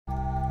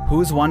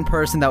Who's one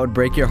person that would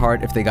break your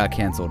heart if they got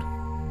canceled?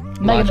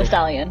 Megan Thee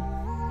Stallion.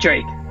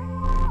 Drake.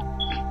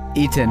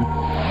 Eaton.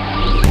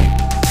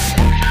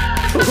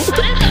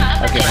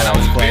 Okay, I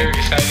was very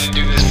excited to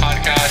do this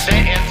podcast.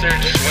 That answer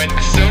just went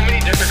so many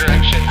different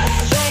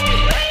directions.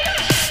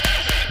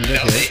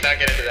 No, let's not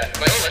get into that.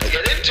 Well, let's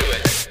get into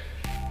it.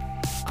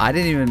 I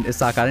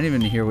didn't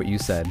even hear what you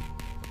said.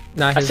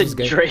 Nah, I his said was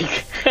good.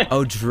 Drake.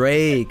 Oh,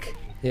 Drake.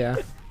 Yeah.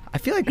 I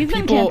feel like He's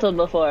been people. canceled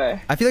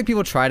before. I feel like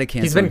people try to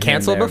cancel. He's been him here and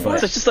canceled there, before?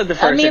 but- That's just like the I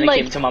first mean, thing that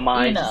like, came to my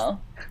mind. you know,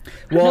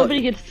 Well,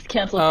 nobody gets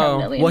canceled Oh.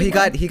 permanently. Well,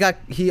 anymore.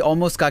 he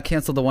almost got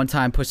canceled the one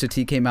time Pusha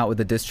T came out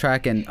with a diss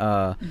track and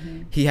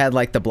he had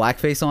like the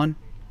blackface on.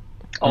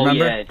 Oh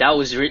Remember? yeah, that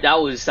was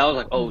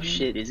like, oh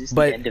shit, is this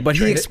the end of But he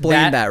Drake?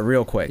 explained That- that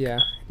real quick. Yeah.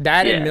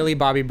 That Yeah. and Millie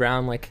Bobby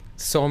Brown, like,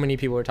 so many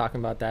people were talking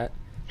about that.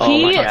 Oh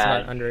He my Talks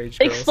god. about underage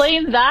girls.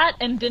 explained that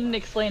and didn't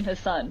explain his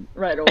son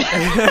right away.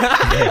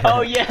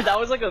 Oh yeah, that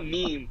was like a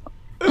meme.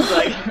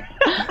 Like,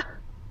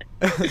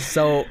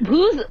 So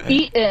Who's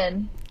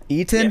Eaton?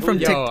 Eaton Yeah, from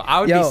Yo, I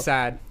would Yo, be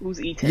sad.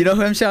 who's eating? You know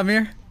him,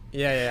 Shamir?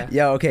 Yeah.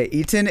 Yeah, okay.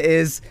 Eaton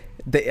is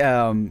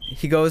the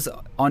he goes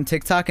on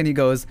TikTok and he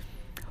goes,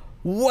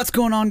 "What's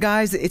going on,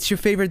 guys? It's your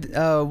favorite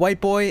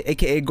white boy,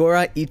 aka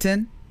Gora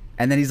Eaton."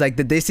 And then he's like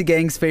the Desi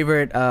Gang's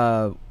favorite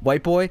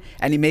white boy,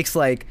 and he makes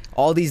like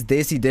all these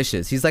Desi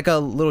dishes. He's like a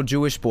little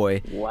Jewish boy,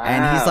 and he's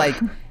Wow. like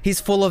he's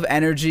full of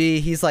energy.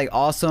 He's like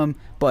awesome,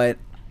 but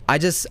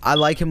I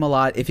like him a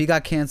lot. If he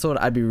got canceled,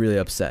 I'd be really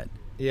upset.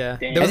 Yeah.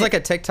 Damn. There was like a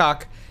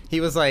TikTok. He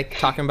was like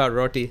talking about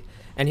roti.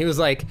 And he was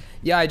like,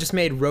 yeah, I just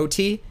made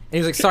roti. And he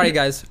was like, sorry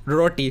guys,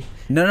 roti.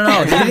 No.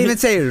 He didn't even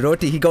say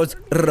roti. He goes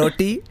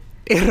roti.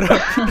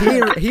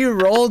 he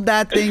rolled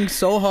that thing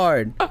so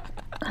hard. Dude,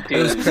 It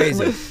was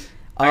crazy.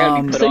 I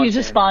gotta be put So on you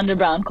just there. spawned a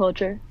brown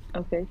culture.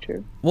 Okay,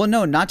 true. Well,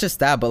 no, not just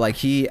that, but like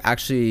he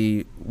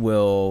actually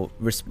will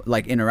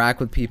like interact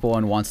with people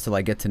and wants to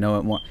like get to know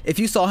it more. If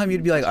you saw him,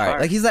 you'd be like, all right,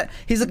 like he's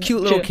a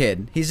cute little True.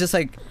 kid. He's just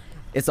like,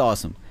 it's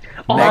awesome.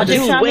 Oh, Meg Thee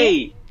dude, Stallion?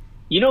 wait.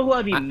 You know who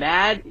I'd be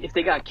mad if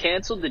they got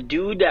canceled? The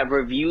dude that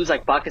reviews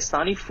like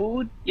Pakistani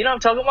food. You know what I'm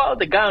talking about?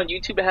 The guy on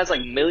YouTube that has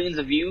like millions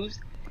of views.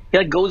 He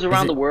like goes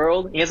around the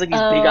world. He has like these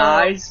big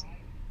eyes.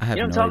 I have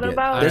You know no what I'm talking idea.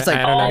 about? There's like,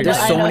 I don't know. there's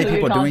I so know many who you're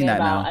people doing talking that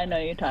about. now. I know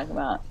who you're talking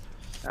about.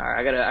 All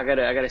right,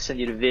 I gotta send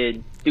you the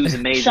vid. Dude's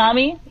amazing.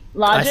 Shami?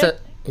 Logic?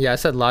 I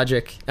said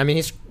Logic. I mean,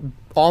 he's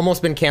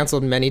almost been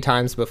canceled many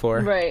times before.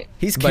 Right.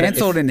 He's But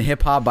canceled if- in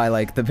hip hop by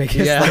like the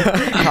biggest Yeah.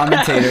 like,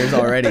 commentators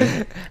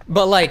already.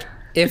 But like,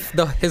 if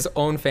his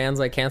own fans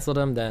like canceled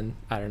him, then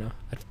I don't know.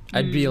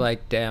 I'd be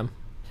like, damn.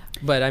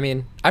 But I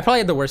mean, I probably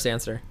had the worst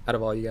answer out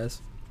of all you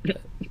guys.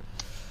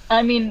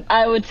 I mean,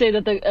 I would say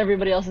that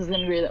everybody else is going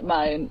to agree that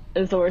mine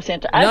is the worst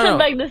answer. I No, said no.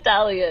 Megan Thee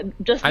Stallion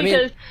just I mean-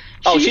 because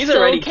Oh, she's she's so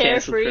already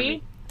canceled for carefree.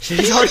 me.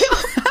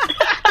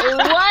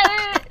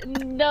 What?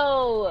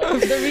 No.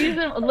 The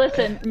reason,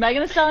 listen,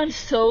 Megan Thee Stallion's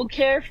so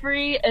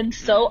carefree and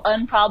so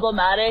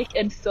unproblematic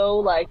and so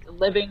like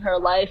living her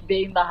life,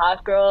 being the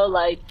hot girl.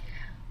 Like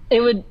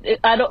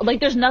I don't like.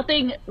 There's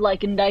nothing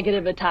like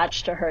negative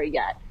attached to her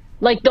yet.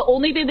 Like the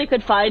only thing they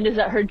could find is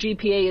that her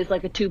GPA is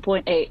like a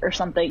 2.8 or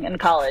something in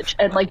college,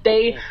 and like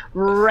they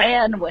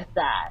ran with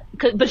that.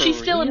 But she's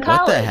still in real?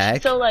 college. What the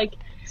heck? So like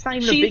It's not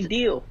even a She's- big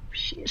deal.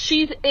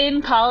 she's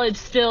in college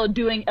still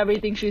doing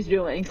everything she's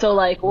doing. So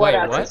like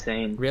whatever. what?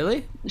 Insane.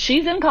 Really?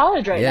 She's in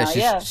college right Yeah, now.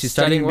 she's Yeah. she's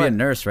studying to be a what?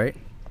 nurse, right?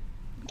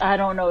 I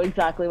don't know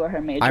exactly what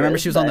her major I remember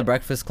is, she was on the but-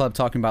 Breakfast Club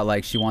talking about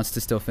like she wants to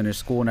still finish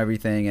school and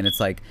everything, and it's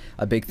like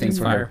a big thing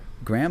for her Fire.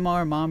 grandma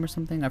or mom or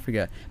something. I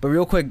forget. But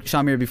real quick,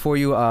 Shamir, before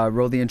you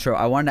roll the intro,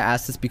 I wanted to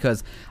ask this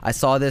because I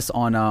saw this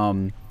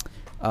on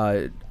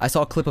I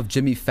saw a clip of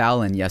Jimmy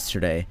Fallon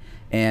yesterday,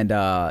 and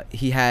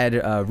he had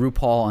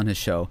RuPaul on his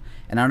show.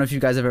 And I don't know if you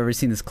guys have ever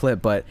seen this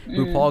clip, but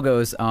RuPaul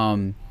goes,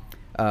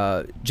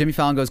 Jimmy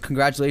Fallon goes,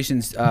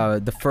 "Congratulations,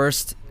 the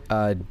first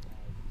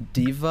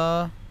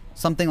diva,"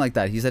 something like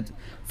that. He said,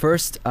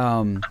 "First,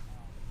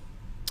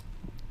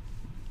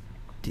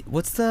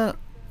 what's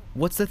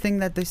the thing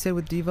that they say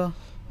with diva?"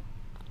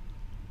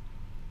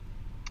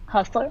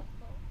 Hustler.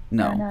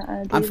 No, No,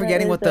 I'm diva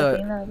forgetting is what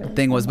the the thing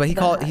thing was, but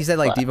that- he said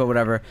like diva,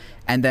 whatever.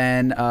 And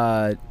then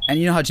and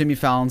you know how Jimmy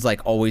Fallon's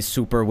like always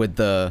super with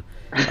the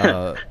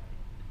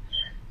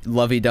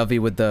lovey-dovey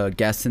with the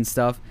guests and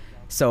stuff.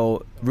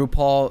 So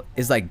RuPaul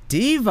is like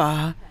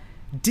diva,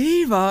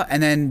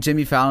 and then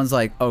Jimmy Fallon's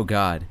like, oh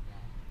god.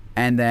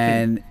 And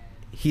then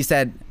he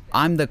said,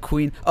 I'm the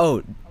queen.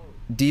 Oh,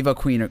 diva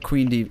queen or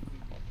queen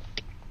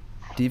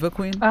diva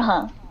queen.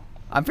 Uh-huh.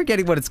 I'm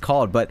forgetting what it's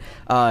called, but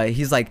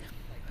he's like,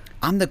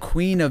 I'm the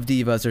queen of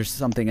divas or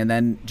something. And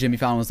then Jimmy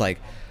Fallon was like,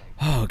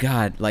 oh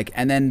god, like.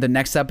 And then the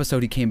next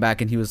episode he came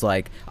back and he was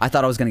like, I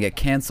thought I was gonna get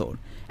canceled.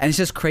 And it's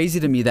just crazy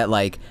to me that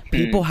like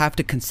people have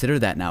to consider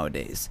that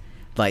nowadays.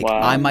 Like Wow.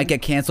 I might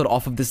get canceled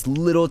off of this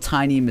little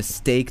tiny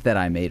mistake that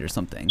I made or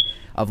something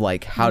of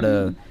like how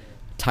to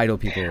title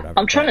people or whatever.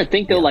 I'm trying But, to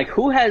think though, yeah. like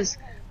who has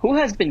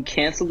been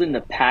canceled in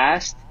the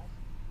past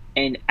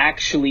and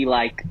actually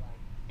like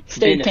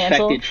Stayed been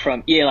canceled? affected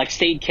from like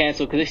stayed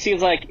canceled, because it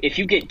seems like if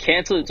you get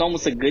canceled, it's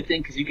almost a good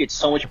thing because you get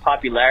so much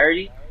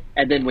popularity,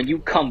 and then when you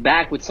come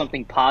back with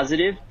something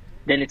positive,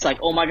 then it's like,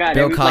 oh my god,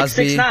 Bill like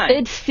Cosby. 6ix9ine.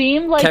 It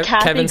seemed like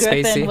Kathy Kevin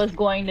Griffin Spacey. was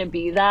going to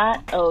be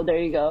that. Oh, there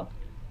you go.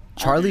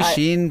 Charlie I-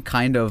 Sheen,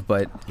 kind of,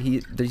 but he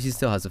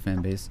still has a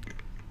fan base.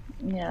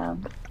 Yeah,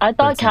 I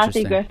thought it's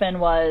Kathy interesting. Griffin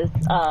was,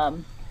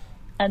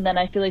 and then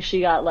I feel like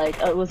she got like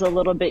it was a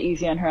little bit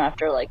easy on her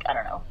after like I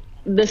don't know.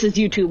 This is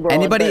YouTube world.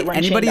 Anybody but when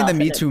in Shane the Dawson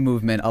Me did- Too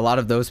movement, a lot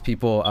of those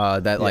people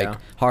that like Yeah.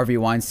 Harvey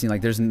Weinstein,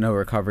 like there's no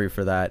recovery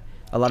for that.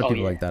 A lot of Oh,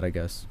 people yeah. like that, I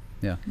guess.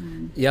 Yeah.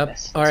 Yep.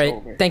 It's All right.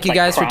 over. Thank you Like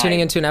guys for crying. tuning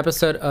into an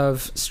episode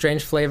of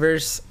Strange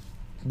Flavors.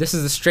 This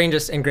is the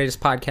strangest and greatest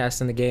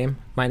podcast in the game.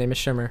 My name is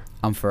Shimmer.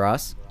 For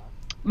us.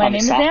 My I'm name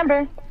is sorry.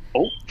 Amber.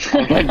 Oh,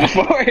 I went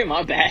before.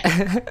 My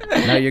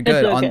bad. No, you're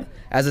good. okay.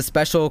 As a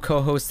special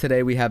co-host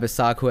today, we have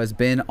Isak, who has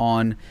been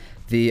on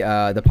the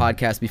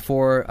podcast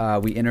before.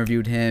 We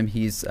interviewed him.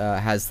 He's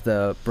has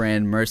the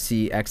brand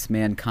Mercy X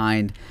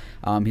Mankind.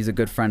 He's a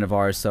good friend of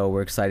ours, so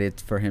we're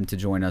excited for him to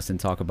join us and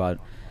talk about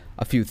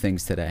a few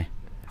things today.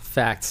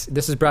 Facts.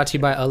 This is brought to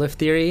you by Aleph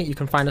Theory. You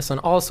can find us on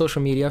all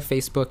social media,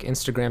 Facebook,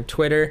 Instagram,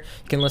 Twitter.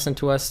 You can listen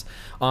to us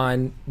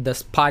on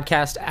this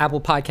podcast, Apple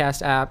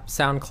Podcast app,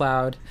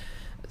 SoundCloud,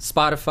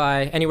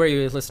 Spotify, anywhere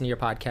you listen to your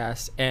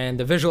podcast. And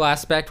the visual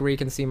aspect, where you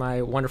can see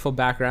my wonderful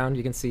background,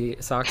 you can see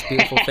Isak's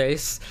beautiful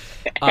face.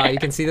 You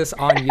can see this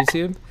on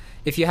YouTube.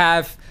 If you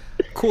have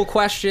cool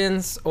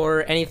questions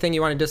or anything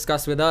you want to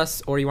discuss with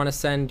us, or you want to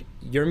send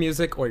your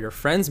music or your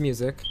friend's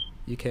music,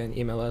 you can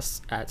email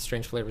us at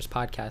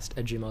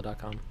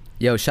strangeflavorspodcast@gmail.com.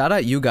 Yo, shout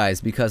out you guys,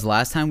 because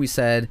last time we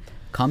said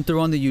come through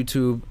on the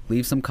YouTube,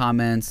 leave some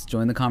comments,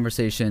 join the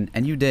conversation,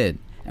 and you did,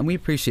 and we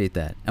appreciate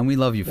that, and we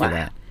love you for Wow.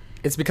 that.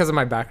 It's because of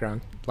my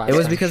background. It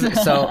was because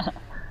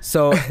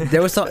so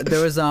there was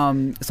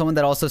someone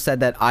that also said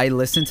that I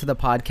listened to the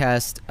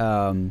podcast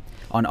on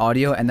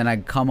audio and then I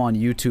come on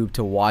YouTube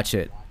to watch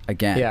it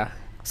again. Yeah.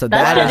 So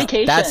That's that is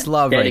dedication. that's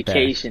love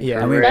Dedication. right there.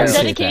 Yeah, And we right. That's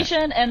appreciate that,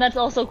 dedication, and that's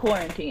also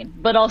quarantine,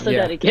 but also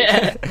Yeah.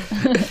 dedication.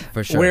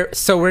 for sure.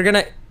 We're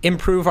gonna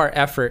improve our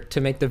effort to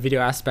make the video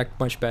aspect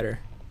much better,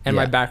 and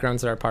my Yeah.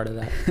 backgrounds are a part of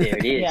that. There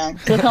it is. Yeah,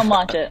 so come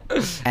watch it.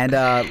 And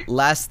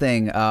last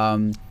thing,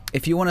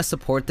 if you want to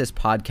support this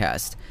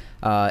podcast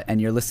and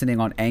you're listening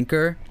on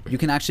Anchor, you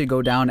can actually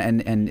go down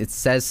and it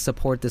says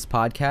support this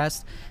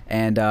podcast.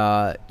 And,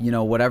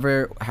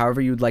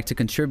 however you'd like to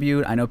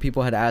contribute. I know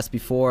people had asked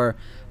before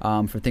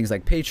for things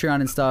like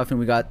Patreon and stuff, and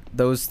we got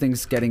those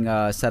things getting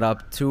set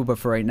up too. But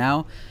for right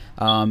now,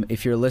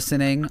 if you're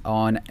listening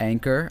on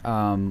Anchor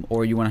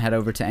or you want to head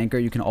over to Anchor,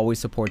 you can always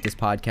support this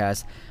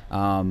podcast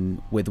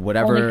with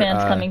whatever.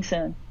 OnlyFans coming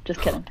soon. Just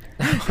kidding.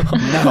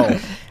 No.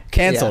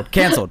 Canceled. Yeah.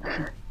 Canceled.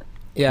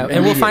 Yeah,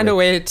 and we'll find a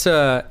way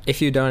to,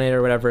 if you donate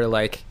or whatever,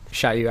 like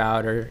shout you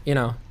out or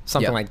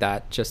something Yeah. like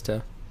that, just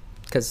to,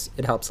 because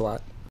it helps a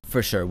lot.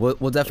 For sure.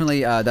 We'll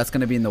definitely, that's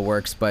going to be in the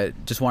works, but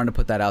just wanted to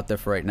put that out there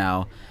for right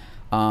now.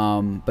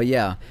 But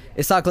yeah,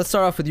 Isak, let's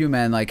start off with you,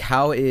 man. Like,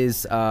 how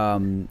is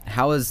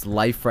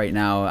life right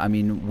now? I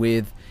mean,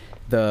 with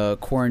the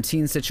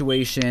quarantine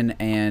situation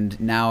and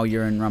now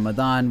you're in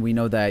Ramadan, we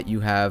know that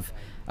you have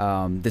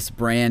this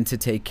brand to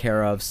take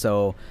care of.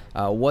 So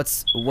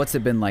what's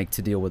it been like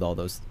to deal with all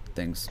those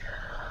things?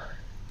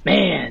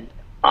 Man,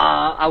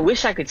 I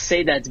wish I could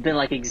say that it's been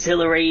like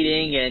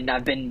exhilarating and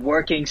I've been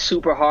working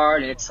super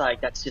hard, and it's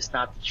like that's just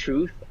not the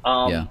truth.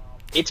 Yeah.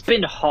 It's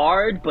been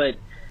hard, but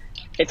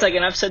it's like,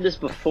 and I've said this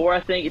before,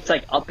 I think it's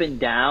like up and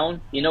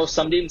down.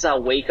 Some days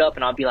I'll wake up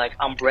and I'll be like,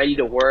 I'm ready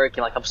to work,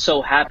 and like I'm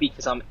so happy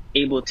because I'm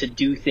able to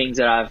do things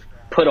that I've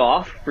put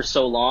off for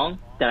so long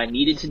that I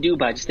needed to do,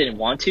 but I just didn't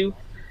want to.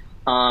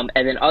 And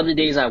then other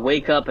days I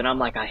wake up and I'm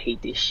like, I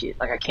hate this shit.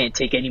 Like I can't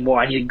take anymore.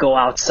 I need to go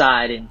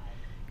outside and,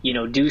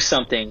 do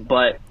something.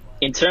 But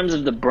in terms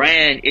of the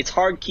brand, it's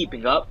hard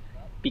keeping up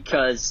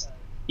because,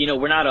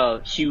 we're not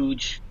a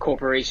huge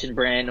corporation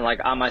brand.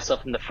 Like I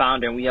myself am the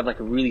founder, and we have like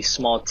a really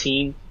small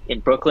team in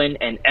Brooklyn,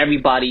 and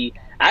everybody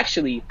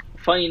actually,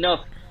 funny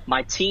enough,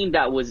 my team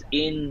that was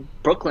in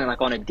Brooklyn,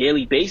 like on a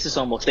daily basis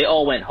almost, they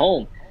all went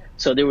home.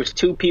 So there was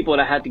 2 people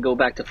that had to go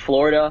back to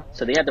Florida.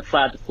 So they had to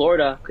fly out to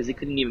Florida because they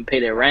couldn't even pay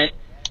their rent.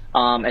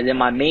 And then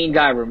my main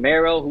guy,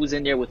 Romero, who's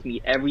in there with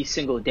me every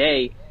single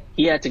day,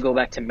 he had to go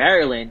back to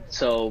Maryland.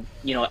 So,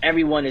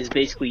 everyone is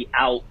basically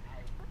out.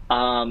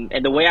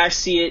 And the way I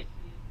see it,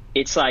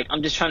 it's like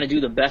I'm just trying to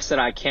do the best that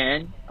I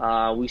can.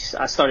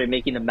 I started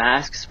making the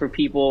masks for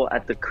people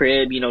at the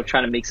crib,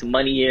 trying to make some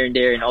money here and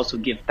there and also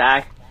give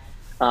back.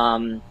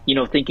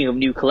 Thinking of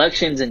new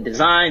collections and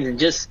designs and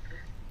just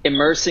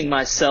immersing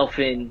myself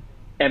in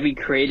every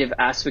creative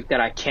aspect that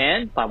I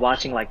can by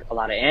watching like a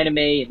lot of anime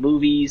and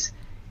movies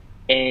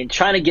and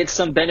trying to get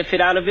some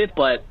benefit out of it,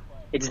 but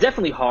it's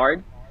definitely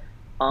hard.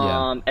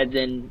 And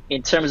then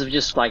in terms of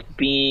just like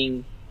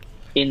being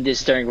in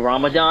this during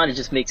Ramadan, it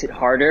just makes it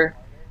harder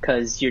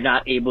because you're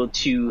not able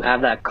to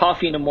have that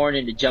coffee in the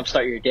morning to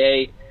jumpstart your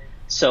day.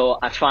 So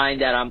I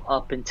find that I'm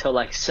up until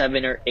like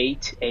 7 or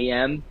 8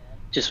 a.m.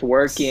 just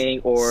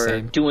working or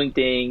Same. doing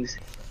things.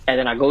 and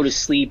then I go to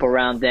sleep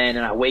around then,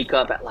 and I wake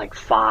up at like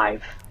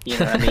 5. You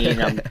know what I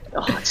mean?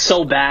 It's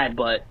so bad,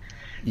 but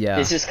Yeah.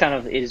 it's just kind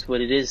of is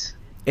what it is.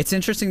 It's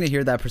interesting to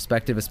hear that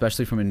perspective,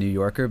 especially from a New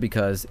Yorker,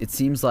 because it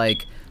seems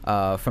like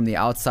from the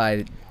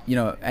outside, you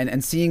know,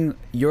 and seeing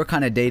your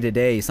kind of day to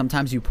day,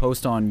 sometimes you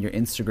post on your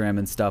Instagram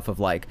and stuff of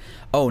like,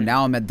 oh,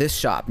 now I'm at this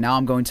shop, now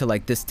I'm going to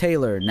like this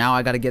tailor, now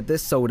I got to get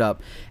this sewed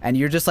up. And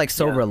you're just like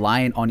so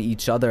reliant on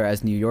each other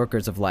as New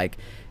Yorkers of like,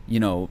 you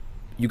know,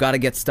 you got to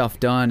get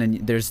stuff done,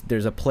 and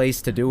there's a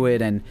place to do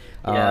it. And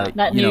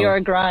that New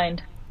York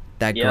grind.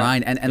 That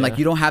grind. And like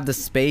you don't have the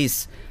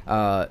space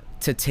to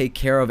take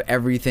care of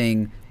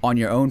everything on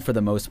your own for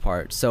the most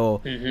part. So,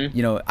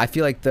 you know, I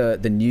feel like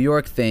the New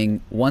York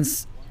thing,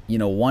 once, you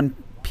know, one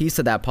piece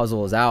of that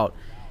puzzle is out,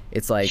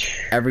 it's like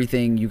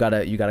everything you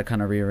gotta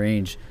kind of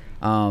rearrange.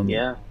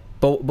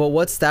 But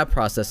what's that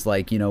process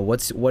like? You know,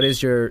 what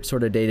is your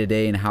sort of day to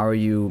day, and how are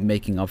you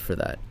making up for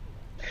that?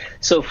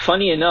 So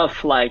funny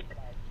enough, like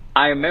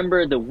I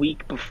remember the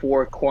week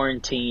before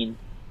quarantine,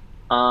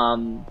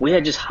 we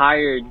had just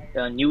hired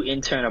a new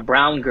intern, a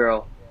brown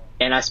girl,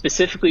 and I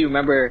specifically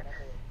remember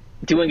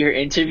doing her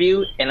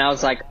interview, and I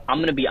was like, I'm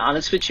gonna be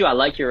honest with you, I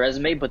like your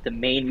resume, but the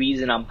main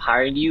reason I'm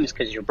hiring you is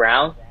because you're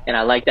brown, and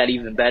I like that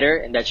even better,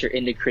 and that you're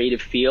in the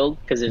creative field,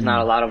 because there's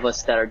not a lot of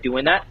us that are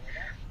doing that.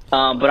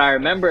 But I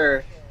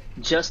remember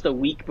just a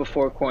week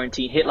before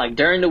quarantine hit, like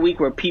during the week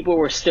where people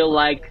were still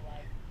like,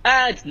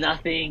 it's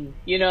nothing,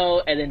 you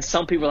know, and then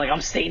some people were like,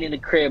 I'm staying in the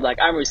crib. Like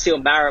I remember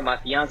Xiomara, my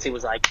fiance,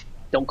 was like,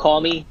 don't call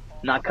me,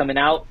 I'm not coming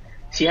out.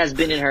 She has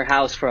been in her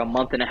house for a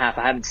month and a half.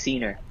 I haven't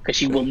seen her because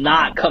she will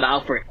not come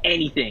out for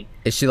anything.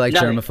 Is she like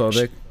Nothing.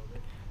 germophobic?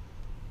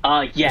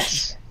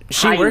 Yes.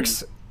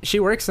 She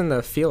works in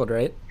the field,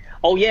 right?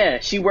 Oh yeah,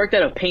 she worked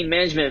at a pain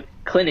management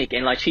clinic,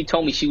 and like she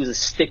told me she was a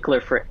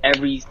stickler for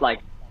every like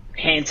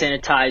hand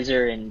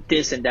sanitizer and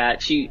this and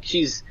that.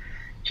 She's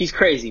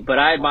crazy, but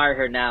I admire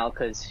her now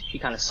because she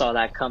kind of saw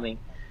that coming.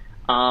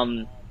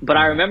 But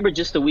I remember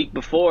just a week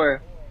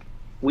before,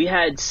 we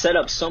had set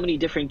up so many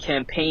different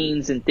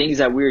campaigns and things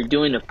that we were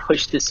doing to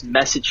push this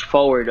message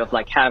forward of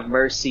like have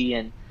mercy,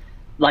 and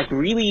like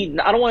really,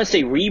 I don't want to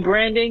say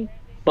rebranding,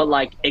 but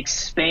like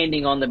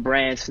expanding on the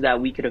brand so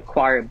that we could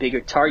acquire a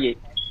bigger target.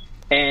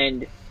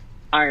 And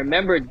I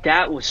remember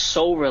that was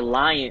so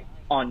reliant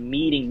on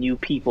meeting new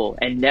people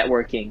and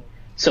networking.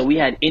 So we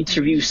had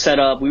interviews set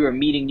up, we were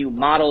meeting new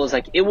models.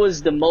 Like it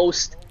was the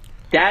most,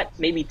 that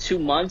maybe 2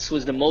 months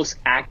was the most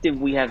active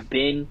we have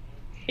been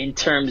in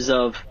terms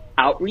of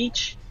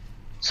outreach.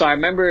 So I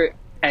remember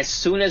as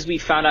soon as we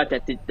found out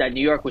that that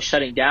New York was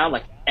shutting down,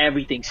 like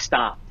everything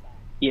stopped,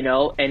 you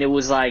know, and it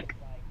was like,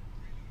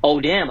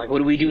 oh damn, like what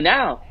do we do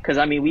now? Because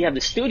I mean, we have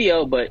the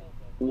studio, but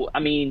I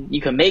mean,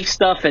 you can make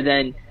stuff, and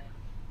then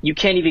you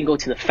can't even go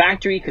to the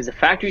factory because the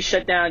factory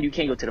shut down. You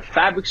can't go to the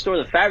fabric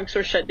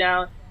store shut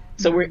down.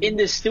 So we're in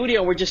this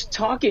studio and we're just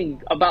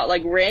talking about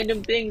like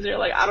random things. They're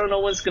like, I don't know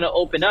what's gonna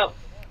open up,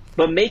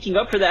 but making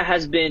up for that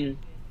has been,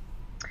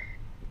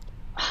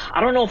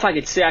 I don't know if I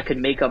could say I could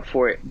make up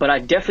for it, but I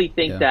definitely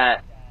think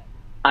that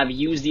I've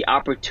used the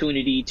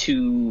opportunity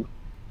to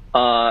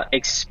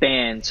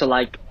expand. So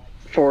like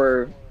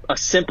for a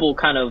simple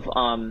kind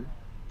of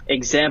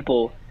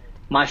example,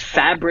 my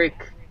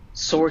fabric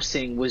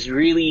sourcing was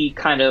really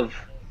kind of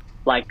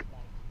like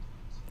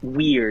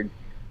weird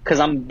because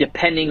I'm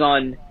depending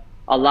on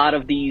a lot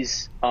of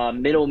these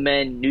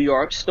middlemen New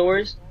York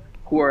stores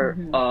who are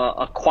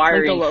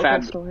acquiring like the local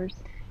fabric stores.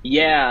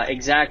 Yeah,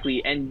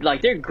 exactly. And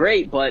like they're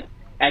great, but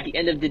at the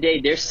end of the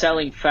day, they're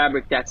selling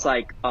fabric that's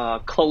like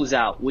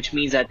closeout, which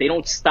means that they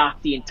don't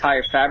stock the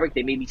entire fabric.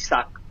 They maybe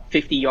stock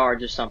 50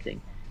 yards or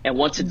something. And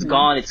once it's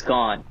gone, it's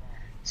gone.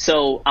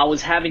 So I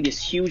was having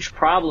this huge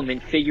problem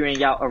in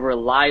figuring out a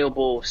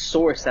reliable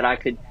source that I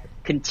could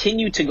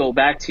continue to go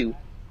back to.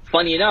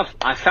 Funny enough,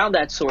 I found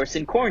that source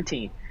in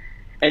quarantine.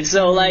 And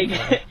so like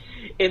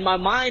in my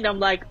mind, I'm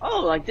like, oh,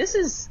 like this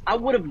is, I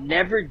would have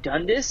never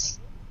done this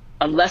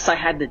unless I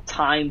had the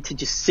time to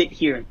just sit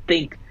here and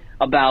think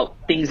about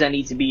things that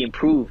need to be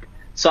improved.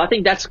 So I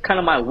think that's kind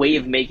of my way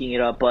of making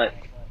it up, but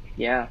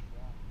yeah.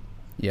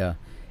 Yeah.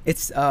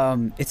 It's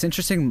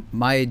interesting.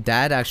 My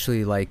dad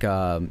actually like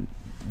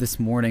this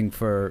morning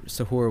for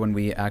Sahur, when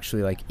we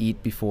actually like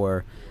eat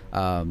before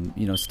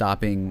you know,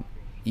 stopping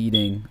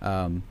eating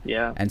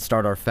and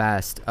start our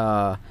fast,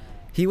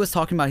 he was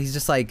talking about, he's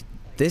just like,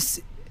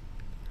 this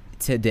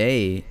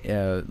today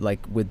like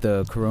with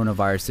the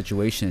coronavirus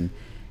situation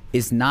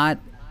is not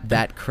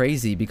that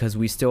crazy because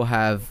we still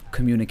have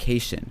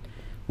communication,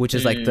 which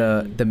is like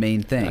the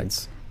main thing.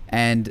 Nice.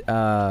 And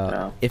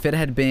if it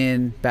had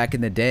been back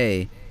in the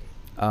day,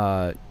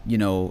 you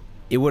know,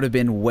 it would have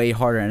been way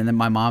harder. And then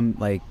my mom,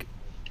 like,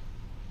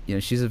 you know,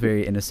 she's a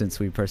very innocent,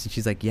 sweet person.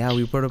 She's like, yeah,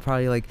 we would have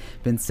probably like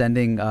been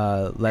sending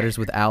letters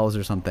with owls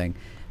or something.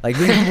 Like,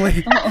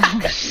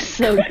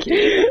 so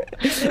cute.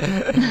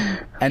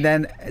 And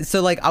then,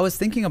 so like, I was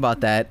thinking about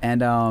that,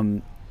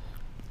 and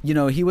you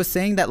know, he was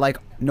saying that like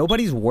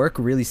nobody's work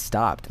really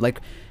stopped.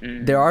 Like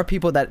there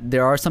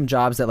are some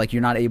jobs that like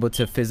you're not able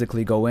to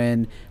physically go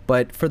in,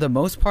 but for the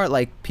most part,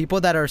 like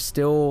people that are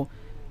still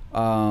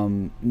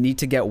need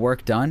to get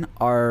work done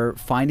are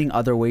finding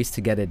other ways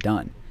to get it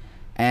done.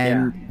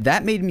 And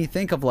that made me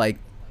think of like,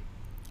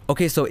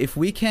 okay, so if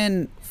we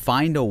can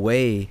find a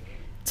way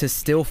to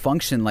still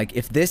function, like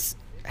if this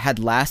had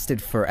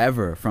lasted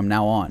forever from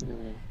now on,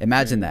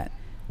 imagine that,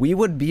 we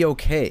would be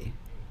okay.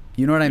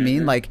 You know what I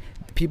mean? Like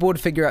people would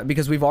figure out,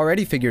 because we've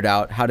already figured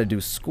out how to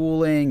do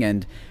schooling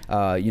and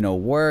you know,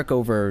 work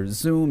over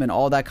Zoom and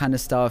all that kind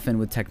of stuff, and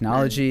with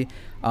technology.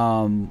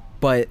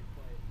 But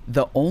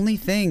the only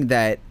thing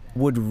that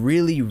would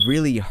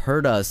really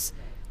hurt us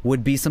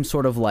would be some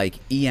sort of like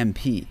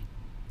EMP.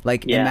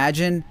 Like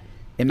imagine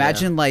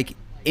like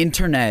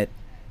internet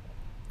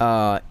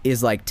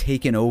is like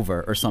taken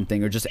over or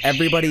something, or just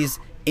everybody's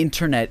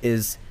internet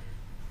is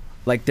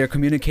like, their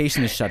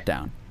communication is shut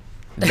down.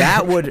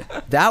 That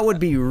would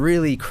be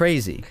really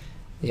crazy.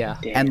 Yeah.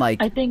 And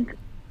like, I think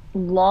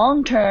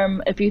long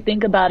term, if you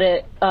think about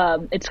it,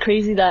 it's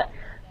crazy that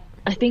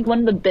I think one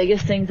of the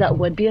biggest things that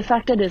would be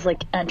affected is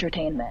like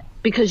entertainment,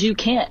 because you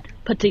can't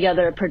put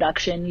together a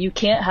production. You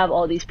can't have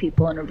all these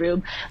people in a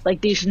room.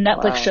 Like these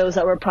Netflix shows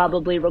that we're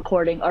probably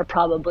recording are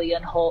probably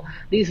in whole.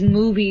 These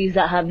movies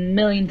that have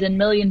millions and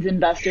millions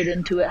invested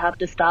into it have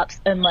to stop.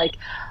 And like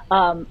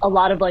a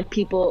lot of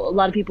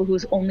people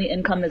whose only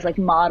income is like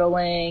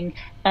modeling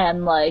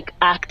and like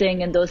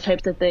acting and those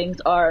types of things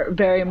are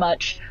very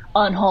much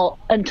on hold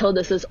until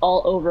this is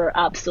all over.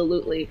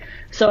 Absolutely.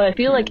 So I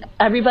feel like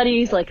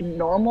everybody's like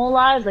normal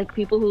lives, like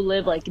people who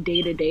live like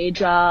day-to-day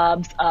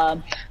jobs,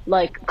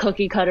 like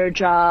cookie cutter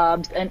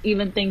jobs, and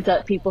even things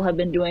that people have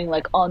been doing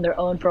like on their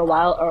own for a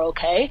while are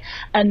okay.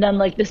 And then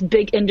like this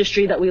big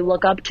industry that we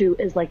look up to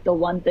is like the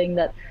one thing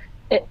that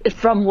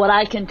from what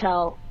I can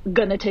tell,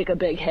 gonna take a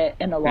big hit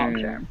in the long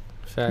term.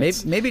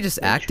 Maybe just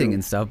acting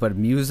and stuff, but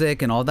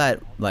music and all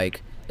that,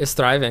 like, it's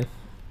thriving.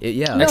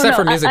 Except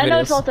for music videos. I know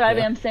it's all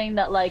thriving. I'm saying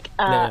that like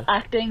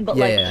acting, but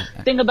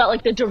think about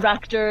like the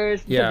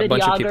directors, the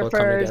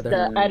videographers,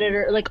 the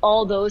editor, like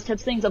all those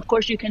types of things. Of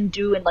course you can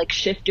do and like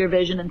shift your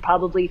vision and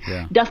probably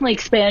definitely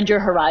expand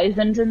your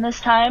horizons in this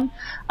time.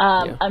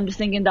 I'm just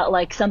thinking that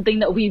like something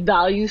that we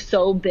value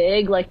so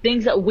big, like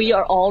things that we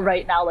are all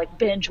right now like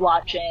binge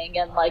watching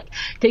and like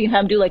taking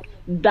time to do, like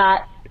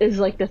that is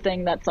like the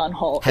thing that's on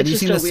hold. Have you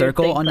seen The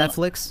Circle on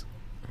Netflix?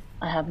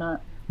 I have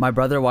not. My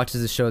brother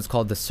watches a show. It's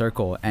called The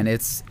Circle, and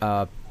it's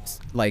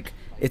like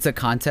it's a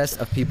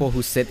contest of people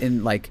who sit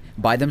in like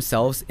by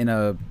themselves in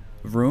a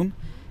room,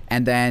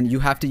 and then you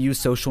have to use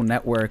social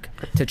network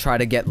to try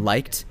to get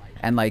liked,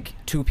 and like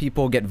 2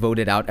 people get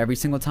voted out every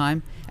single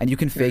time, and you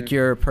can fake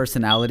your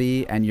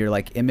personality and your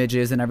like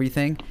images and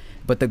everything,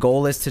 but the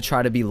goal is to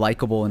try to be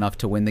likable enough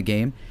to win the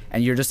game,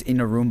 and you're just in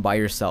a room by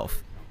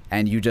yourself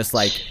and you just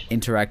like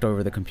interact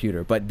over the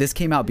computer. But this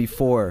came out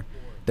before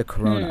the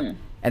corona.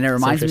 And it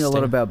reminds me a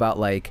little bit about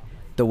like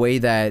the way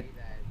that,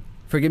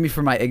 forgive me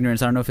for my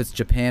ignorance, I don't know if it's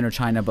Japan or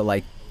China, but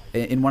like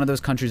in one of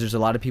those countries, there's a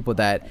lot of people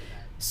that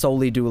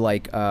solely do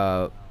like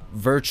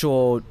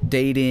virtual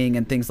dating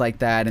and things like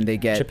that. And they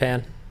get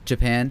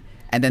Japan.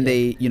 And then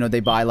they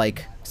buy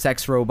like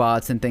sex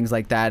robots and things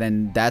like that.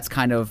 And that's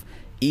kind of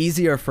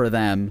easier for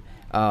them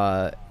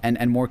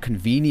and more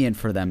convenient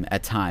for them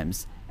at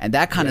times. And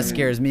that kind of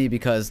scares me,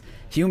 because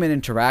human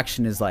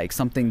interaction is like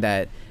something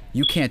that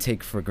you can't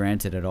take for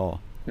granted at all.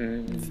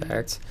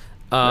 Facts.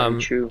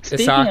 True.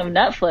 Speaking of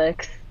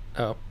Netflix.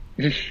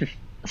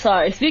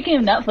 Sorry. Speaking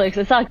of Netflix,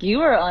 Isak, you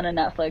were on a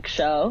Netflix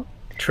show.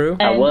 True.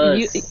 And I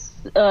was.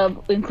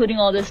 Including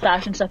all this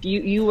fashion stuff.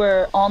 You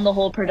were on the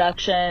whole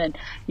production. And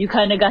you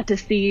kind of got to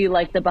see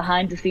like the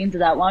behind the scenes of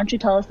that. Why don't you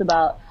tell us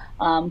about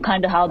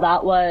kind of how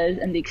that was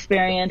and the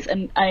experience?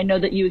 And I know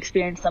that you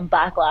experienced some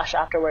backlash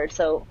afterwards.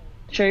 So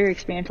share your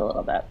experience a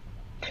little bit.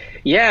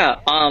 Yeah.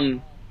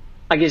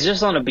 I guess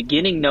just on a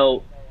beginning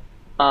note,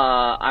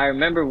 I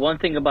remember one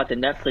thing about the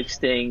Netflix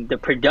thing. The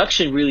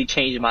production really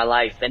changed my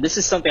life, and this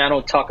is something I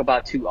don't talk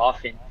about too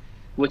often,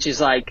 which is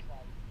like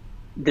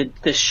the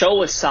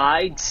show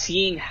aside,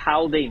 seeing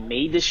how they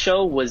made the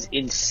show was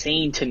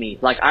insane to me.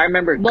 Like I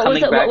remember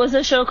what was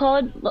the show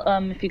called?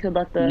 If you could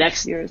let the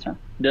viewers know.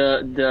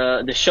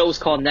 The show is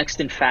called Next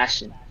in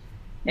Fashion,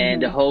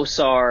 and the hosts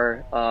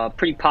are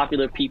pretty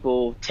popular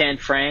people. Tan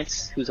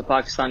France, who's a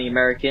Pakistani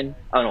American.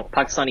 Oh no,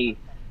 Pakistani.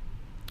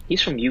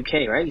 He's from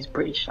UK, right? He's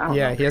British. I don't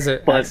know. He has an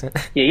accent.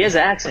 Yeah, he has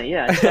an accent.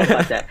 Yeah, I thought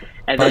about that.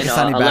 And then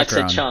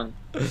Alexa Chung.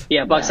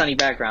 Yeah, Pakistani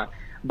background.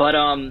 But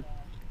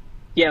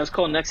yeah, it was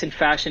called Next in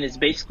Fashion. It's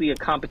basically a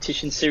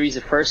competition series,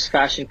 the first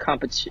fashion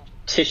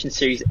competition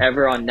series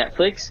ever on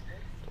Netflix,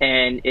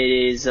 and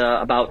it is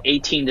about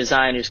 18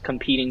 designers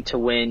competing to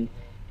win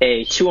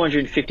a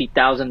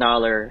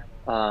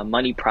 $250,000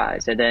 money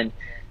prize, and then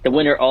the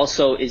winner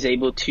also is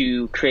able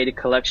to create a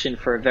collection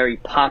for a very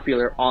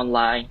popular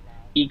online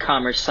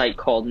e-commerce site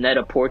called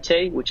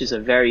Net-a-Porter, which is a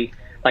very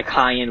like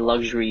high-end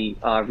luxury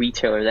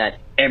retailer that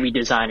every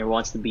designer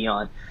wants to be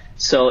on.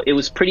 So it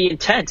was pretty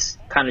intense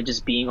kind of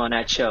just being on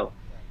that show.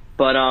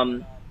 But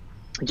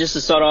just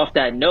to start off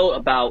that note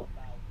about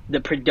the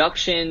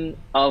production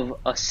of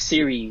a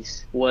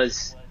series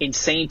was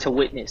insane to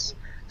witness.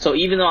 So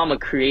even though I'm a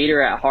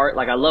creator at heart,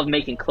 like I love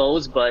making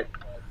clothes, but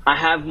I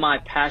have my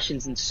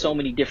passions in so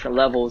many different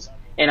levels.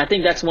 And I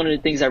think that's one of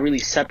the things that really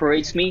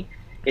separates me,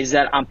 is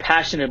that I'm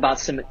passionate about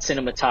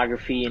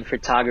cinematography and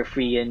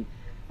photography and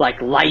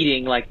like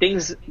lighting, like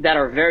things that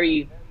are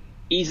very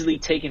easily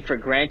taken for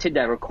granted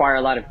that require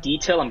a lot of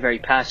detail. I'm very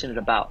passionate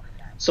about.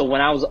 So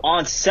when I was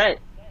on set,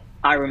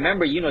 I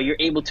remember, you know, you're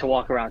able to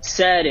walk around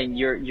set and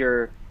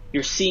you're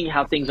seeing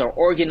how things are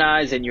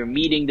organized, and you're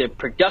meeting the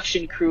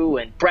production crew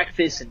and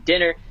breakfast and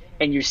dinner,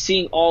 and you're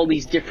seeing all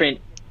these different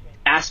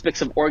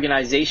aspects of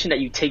organization that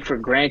you take for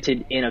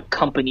granted in a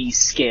company's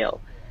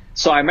scale.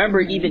 So I remember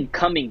even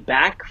coming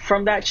back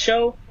from that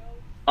show,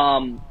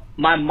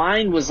 my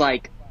mind was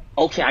like,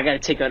 okay, I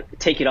got to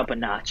take it up a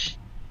notch.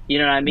 You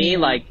know what I mean?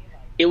 Like,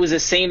 it was the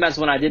same as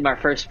when I did my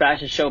first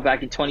fashion show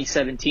back in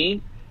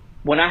 2017.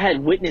 When I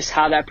had witnessed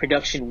how that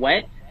production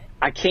went,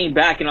 I came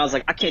back and I was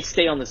like, I can't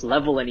stay on this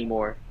level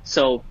anymore.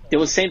 So there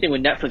was the same thing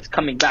with Netflix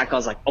coming back. I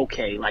was like,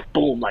 okay, like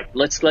boom, like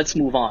let's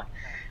move on.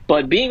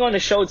 But being on the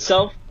show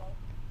itself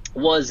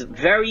was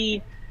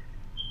very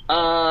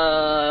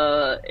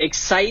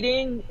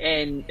exciting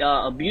and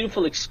a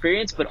beautiful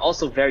experience, but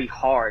also very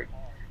hard.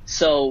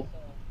 So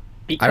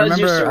because I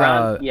remember you're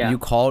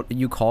surrounded,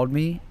 you called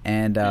me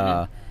and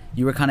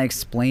you were kind of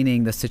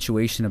explaining the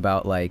situation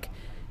about like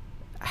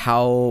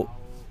how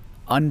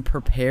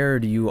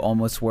unprepared you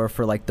almost were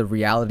for like the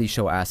reality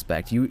show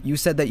aspect. You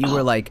said that you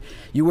were like,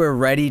 you were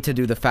ready to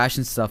do the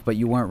fashion stuff, but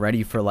you weren't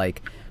ready for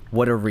like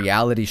what a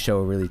reality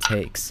show really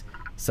takes.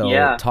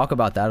 So talk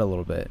about that a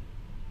little bit.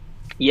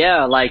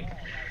 Yeah, like,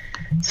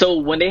 so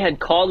when they had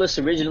called us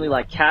originally,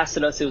 like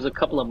casted us, it was a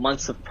couple of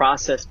months of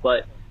process,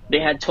 but they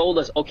had told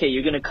us, okay,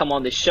 you're going to come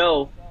on the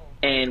show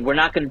and we're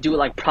not going to do it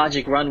like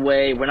Project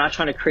Runway. We're not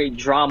trying to create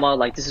drama.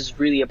 Like, this is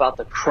really about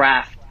the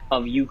craft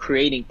of you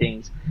creating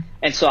things.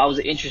 And so I was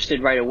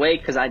interested right away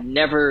because I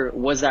never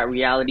was that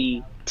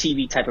reality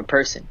TV type of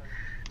person.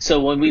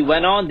 So when we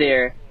went on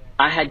there,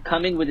 I had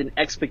come in with an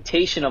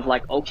expectation of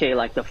like, okay,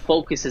 like the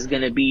focus is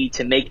going to be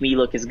to make me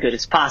look as good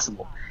as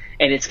possible.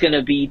 And it's going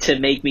to be to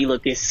make me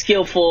look as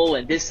skillful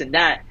and this and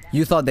that.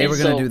 You thought they were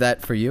going to do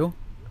that for you?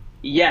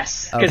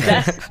 Yes, because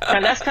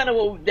that's kind of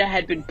what that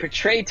had been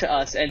portrayed to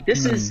us. And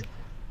this is,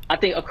 I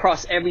think,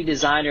 across every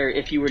designer,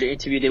 if you were to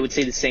interview, they would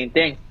say the same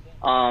thing.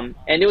 And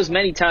there was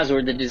many times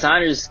where the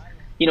designers,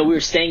 you know, we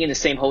were staying in the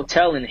same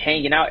hotel and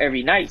hanging out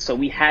every night. So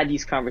we had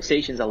these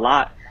conversations a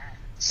lot.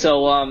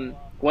 So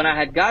when I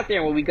had got there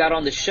and when we got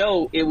on the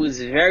show, it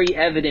was very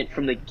evident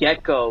from the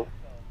get-go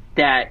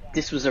that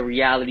this was a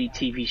reality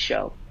TV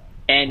show.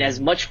 And as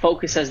much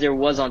focus as there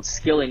was on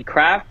skill and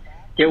craft,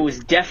 there was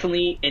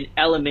definitely an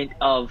element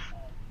of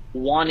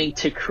wanting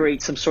to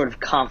create some sort of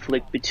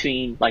conflict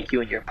between like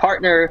you and your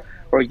partner,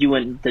 or you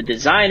and the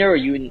designer, or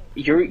you and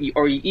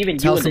or even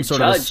Tell you and the some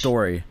judge. sort of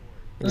story.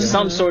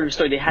 Some sort of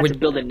story. They had to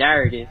build a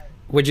narrative.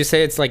 Would you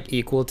say it's like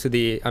equal to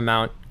the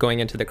amount going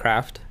into the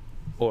craft,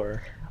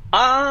 or?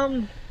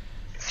 I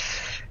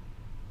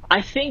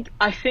think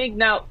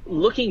now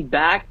looking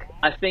back,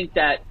 I think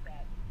that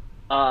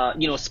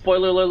you know,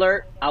 spoiler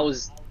alert, I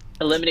was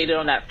eliminated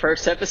on that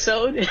first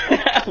episode,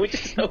 which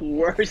is the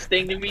worst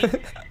thing to me.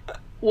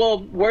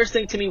 Well, worst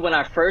thing to me when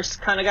I first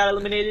kind of got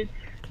eliminated.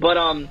 But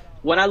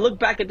when I look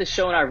back at the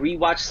show and I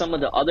rewatch some of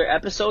the other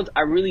episodes,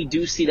 I really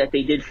do see that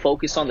they did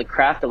focus on the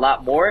craft a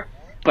lot more.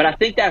 But I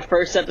think that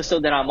first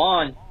episode that I'm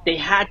on, they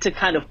had to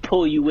kind of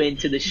pull you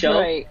into the show.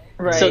 Right.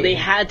 So they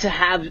had to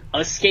have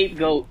a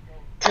scapegoat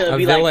to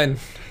be villain.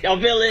 Like, a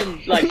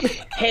villain. Like,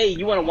 hey,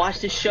 you want to watch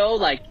this show?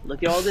 Like,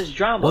 look at all this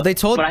drama. Well, they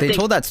told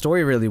that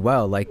story really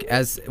well. Like,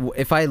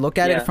 if I look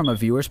at it from a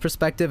viewer's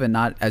perspective and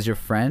not as your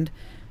friend,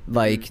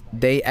 like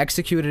they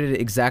executed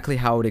it exactly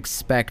how I would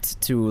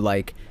expect to.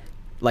 Like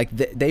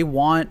they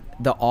want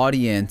the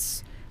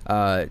audience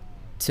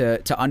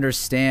to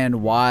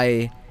understand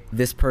why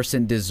this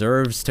person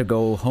deserves to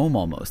go home.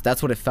 Almost,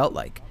 that's what it felt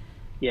like.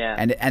 Yeah.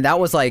 And that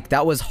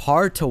was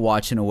hard to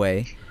watch in a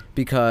way,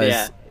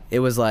 because it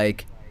was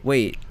like,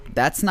 wait,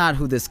 that's not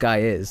who this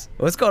guy is.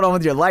 What's going on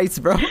with your lights,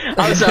 bro?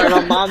 I'm sorry,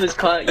 my mom is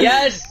calling.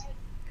 Yes.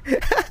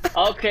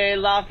 Okay,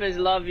 Lafis,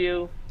 love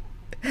you.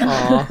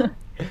 Aww.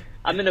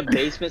 I'm in a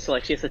basement, so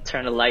like she has to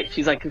turn the light.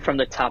 She's like from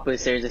the top of the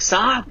stairs. Like,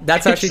 stop.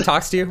 That's how she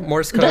talks to you?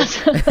 Morse code?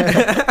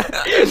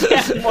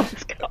 Yeah,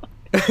 Morse code.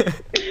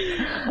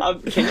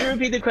 Can you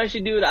repeat the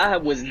question, dude? I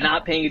was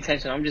not paying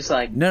attention. I'm just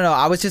like, no,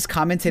 I was just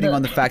commentating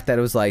on the fact that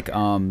it was like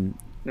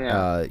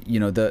you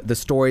know, the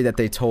story that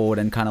they told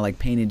and kind of like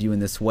painted you in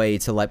this way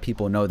to let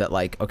people know that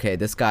like, okay,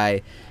 this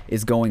guy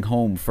is going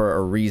home for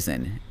a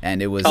reason,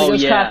 and it was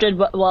crafted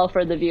well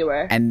for the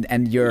viewer.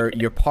 And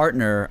your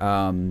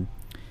partner,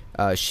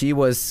 she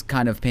was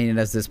kind of painted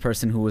as this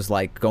person who was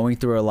like going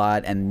through a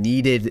lot and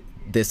needed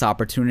this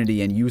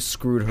opportunity, and you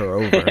screwed her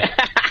over.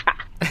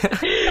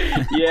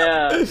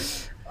 Yeah.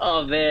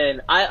 Oh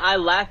man, I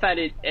laugh at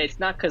it. It's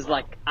not because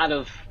like out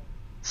of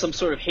some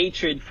sort of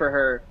hatred for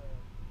her.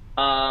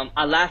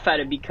 I laugh at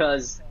it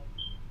because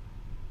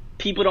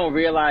people don't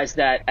realize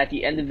that at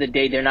the end of the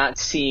day, they're not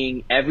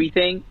seeing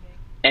everything,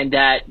 and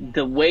that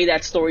the way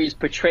that story is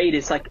portrayed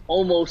is like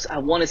almost, I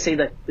want to say,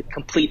 the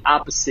complete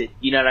opposite.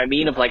 You know what I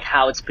mean? Of like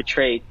how it's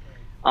portrayed.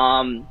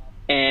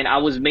 And I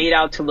was made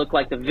out to look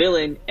like the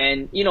villain,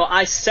 and you know,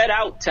 I set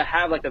out to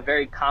have like a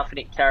very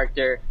confident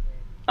character,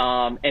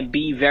 and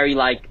be very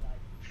like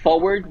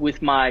forward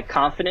with my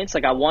confidence.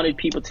 Like I wanted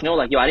people to know,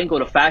 like, yo, I didn't go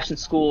to fashion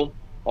school.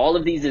 All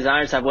of these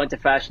designers have went to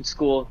fashion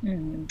school.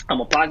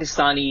 I'm a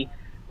Pakistani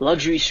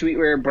luxury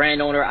streetwear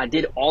brand owner. I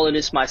did all of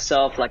this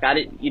myself. Like I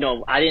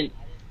didn't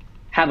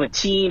have a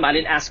team. I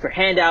didn't ask for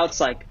handouts.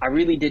 Like I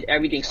really did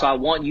everything. So I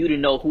want you to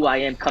know who I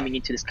am coming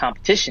into this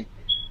competition.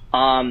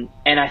 And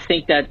I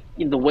think that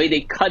the way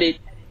they cut it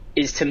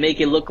is to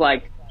make it look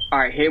like, all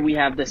right, here we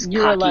have this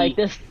You're cocky, like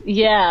this,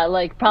 yeah,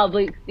 like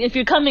probably if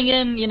you're coming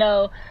in, you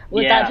know,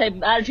 with that type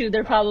of attitude,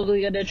 they're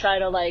probably going to try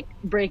to like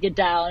break it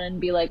down and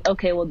be like,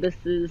 okay, well, this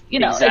is, you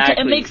know,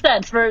 it makes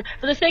sense for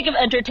the sake of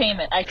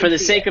entertainment. For the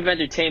sake of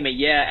entertainment,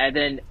 yeah. And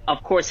then,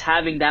 of course,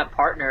 having that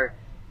partner,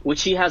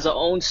 which he has her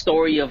own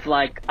story of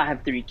like, I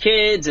have 3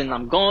 kids and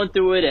I'm going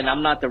through it and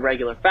I'm not the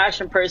regular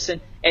fashion person.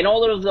 And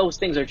all of those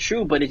things are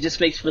true, but it just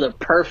makes for the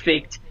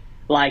perfect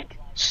like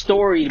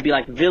story to be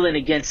like villain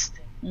against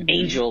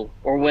angel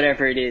or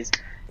whatever it is.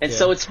 And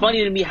so it's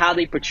funny to me how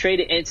they portrayed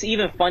it. And it's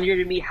even funnier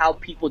to me how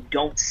people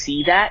don't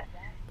see that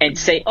and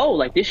say, oh,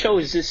 like this show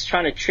is just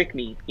trying to trick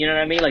me. You know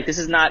what I mean? Like this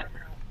is not.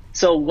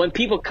 So when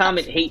people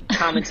hate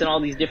comments and all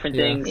these different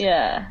things.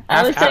 Yeah.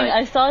 I was saying,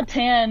 I saw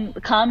Tan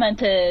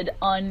commented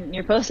on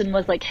your post and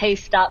was like, hey,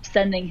 stop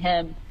sending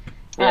him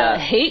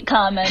hate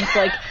comments,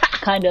 like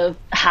kind of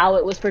how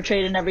it was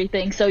portrayed and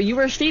everything. So you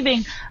were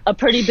receiving a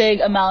pretty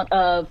big amount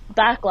of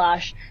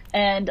backlash.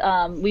 And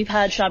we've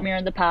had Shamir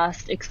in the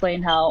past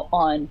explain how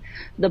on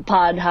the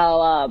pod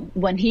how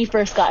when he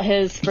first got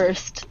his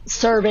first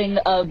serving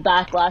of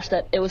backlash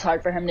that it was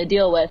hard for him to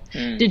deal with.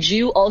 Did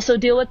you also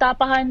deal with that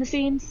behind the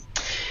scenes?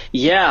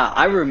 Yeah,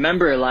 I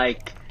remember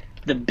like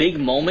the big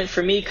moment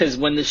for me, because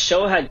when the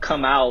show had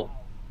come out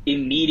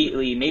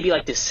immediately, maybe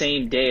like the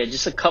same day or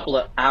just a couple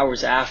of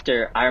hours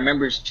after, I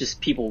remember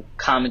just people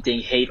commenting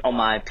hate on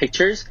my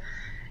pictures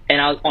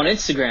and on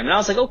Instagram. And I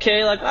was like,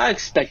 okay, like I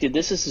expected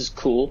this. This is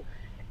cool.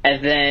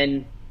 And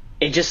then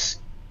it just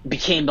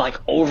became like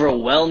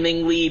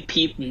overwhelmingly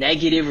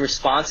negative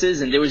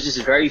responses, and there was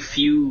just very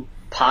few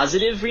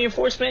positive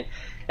reinforcement.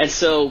 And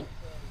so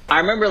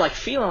I remember like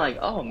feeling like,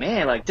 oh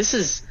man, like this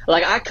is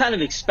like, I kind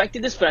of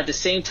expected this, but at the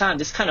same time,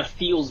 this kind of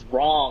feels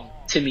wrong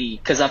to me,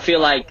 because I feel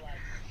like,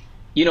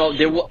 you know,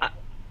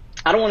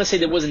 I don't want to say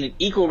there wasn't an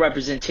equal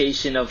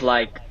representation of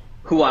like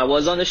who I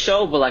was on the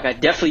show, but like I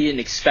definitely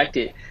didn't expect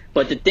it.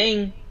 But the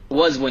thing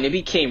was, when it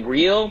became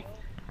real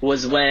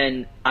was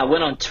when I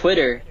went on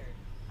Twitter,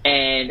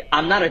 and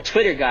I'm not a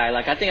Twitter guy.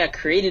 Like I think I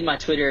created my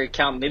Twitter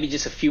account maybe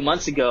just a few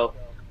months ago,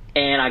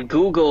 and I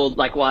Googled,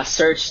 like, well, I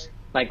searched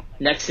like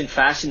Next in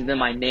Fashion and then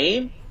my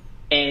name,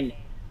 and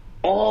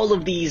all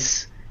of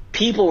these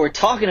people were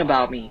talking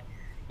about me,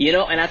 you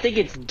know. And I think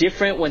it's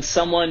different when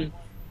someone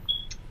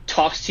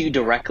talks to you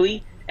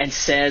directly and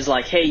says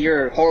like, hey,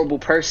 you're a horrible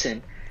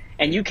person,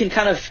 and you can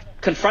kind of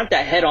confront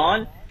that head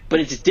on. But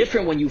it's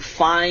different when you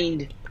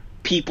find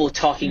people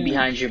talking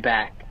behind your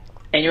back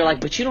and you're like,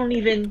 but you don't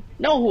even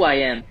know who I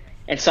am.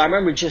 And so I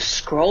remember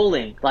just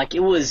scrolling, like it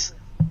was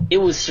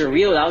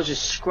surreal. I was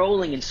just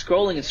scrolling and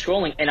scrolling and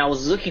scrolling, and I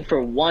was looking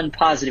for one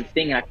positive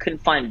thing, and I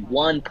couldn't find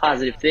one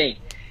positive thing.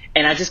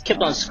 And I just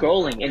kept on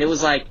scrolling, and it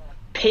was like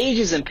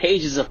pages and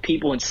pages of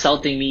people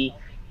insulting me,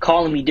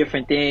 calling me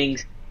different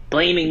things,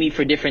 blaming me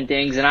for different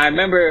things. And I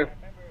remember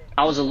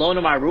I was alone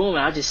in my room,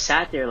 and I just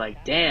sat there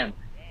like, damn,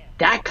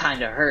 that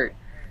kind of hurt.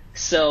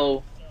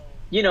 So,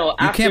 you know,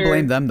 you can't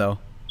blame them though.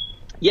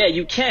 Yeah,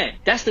 you can't.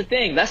 That's the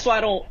thing. That's why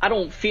I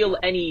don't feel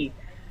any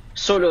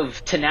sort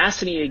of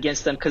tenacity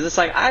against them, because it's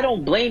like, I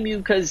don't blame you,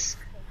 because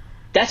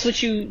that's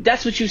what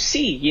you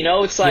see, you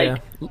know. It's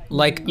like,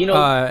 like, you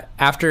know,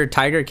 after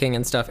Tiger King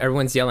and stuff,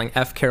 everyone's yelling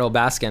F Carol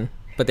Baskin,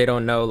 but they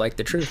don't know like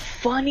the truth.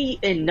 Funny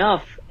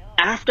enough,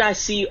 after I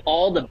see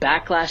all the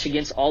backlash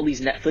against all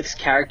these Netflix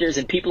characters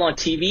and people on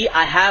TV,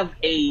 I have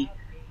a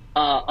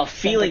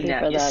feeling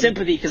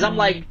sympathy, because I'm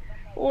like,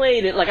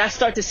 wait, like I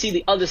start to see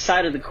the other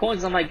side of the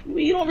coins. I'm like, well,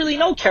 you don't really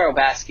know Carol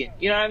Baskin.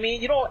 You know what I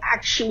mean? You don't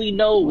actually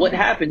know what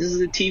happened. This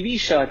is a TV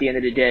show at the end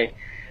of the day.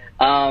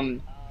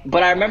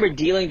 But I remember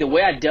the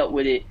way I dealt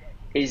with it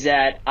is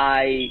that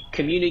I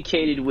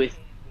communicated with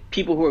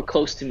people who were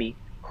close to me,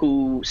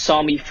 who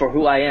saw me for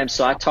who I am.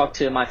 So I talked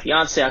to my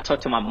fiance, I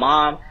talked to my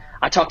mom,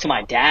 I talked to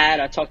my dad,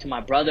 I talked to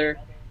my brother,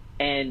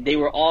 and they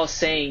were all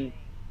saying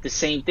the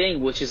same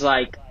thing, which is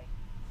like,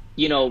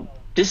 you know,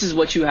 this is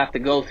what you have to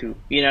go through,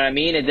 you know what I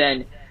mean? And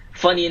then,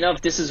 funny enough,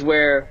 this is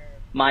where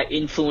my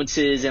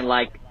influences and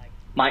like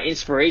my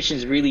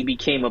inspirations really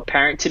became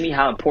apparent to me,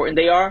 how important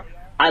they are.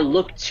 I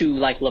look to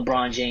like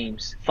LeBron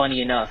James,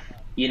 funny enough,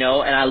 you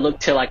know, and I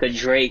look to like a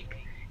Drake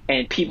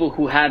and people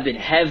who have been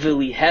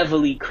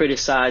heavily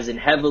criticized and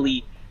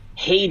heavily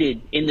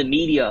hated in the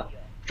media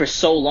for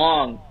so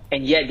long,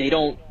 and yet they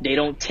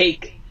don't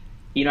take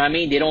You know what I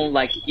mean? They don't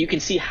like, you can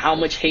see how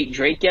much hate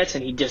Drake gets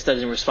and he just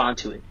doesn't respond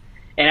to it.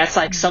 And that's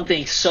like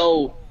something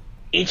so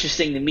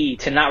interesting to me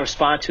to not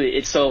respond to it.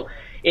 It's so,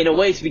 in a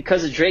way, it's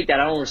because of Drake that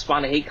I don't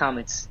respond to hate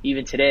comments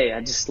even today.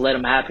 I just let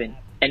them happen.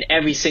 And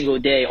every single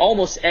day,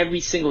 almost every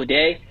single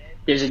day,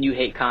 there's a new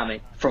hate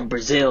comment from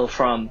Brazil,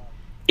 from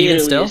Even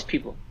Italy. still? There's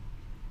people.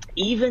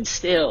 Even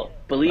still,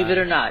 believe it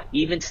or not,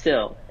 even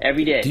still,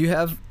 every day. Do you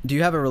have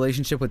a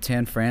relationship with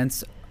Tan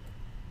France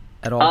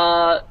at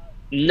all?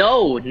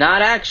 No,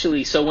 not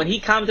actually. So when he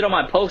commented on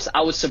my post,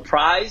 I was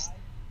surprised.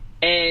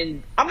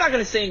 And I'm not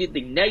going to say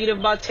anything negative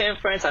about Tan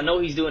France. I know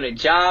he's doing a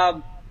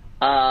job.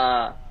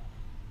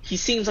 He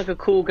seems like a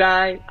cool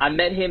guy. I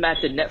met him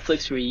at the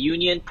Netflix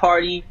reunion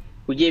party.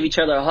 We gave each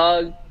other a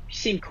hug. He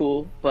seemed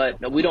cool,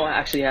 but no, we don't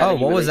actually have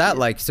any what was that relationship.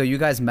 like? So you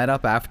guys met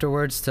up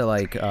afterwards to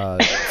like see where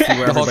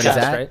The whole everybody's cast,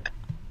 at?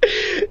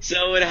 right?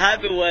 So what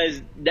happened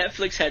was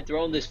Netflix had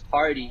thrown this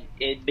party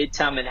in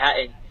Midtown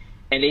Manhattan,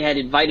 and they had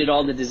invited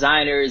all the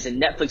designers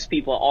and Netflix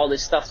people, all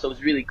this stuff, so it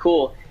was really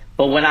cool.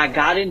 But when I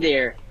got in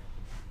there,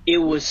 it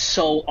was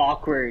so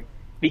awkward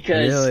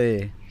because,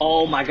 Really?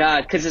 oh my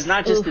God, because it's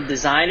not just the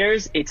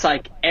designers, it's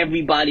like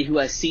everybody who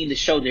has seen the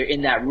show, they're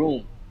in that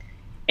room.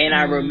 And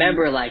I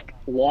remember like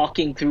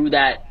walking through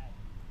that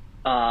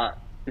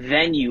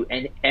venue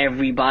and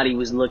everybody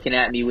was looking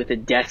at me with a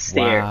death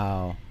stare.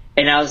 Wow.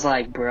 And I was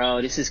like,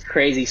 bro, this is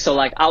crazy. So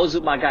like I was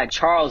with my guy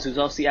Charles, who's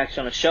also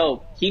actually on the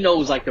show. He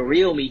knows like the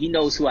real me. He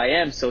knows who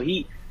I am. So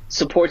he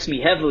supports me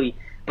heavily.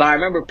 But I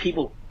remember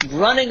people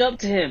running up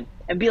to him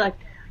and be like,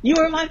 you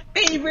were my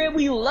favorite.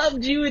 We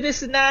loved you,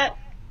 this and that.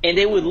 And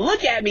they would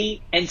look at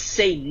me and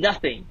say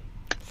nothing.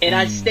 And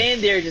I'd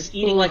stand there just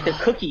eating like a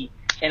cookie.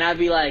 And I'd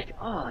be like,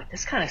 oh,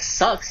 this kind of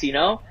sucks, you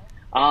know?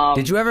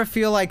 Did you ever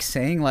feel like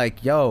saying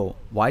like, yo,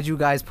 why'd you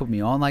guys put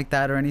me on like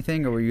that or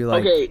anything? Or were you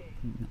like, Okay,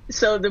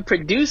 so the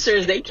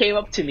producers, they came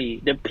up to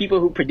me, the people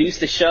who produced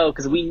the show,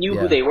 because we knew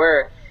Yeah. who they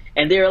were.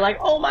 And they were like,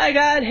 oh my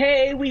God,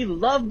 hey, we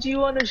loved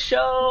you on the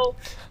show.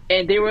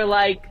 And they were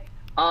like,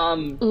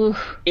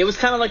 it was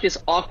kind of like this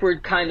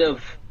awkward kind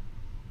of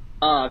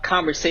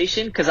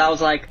conversation, because I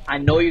was like, I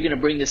know you're going to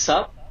bring this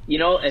up, you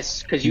know,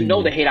 because you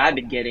know the hate I've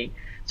been getting.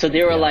 So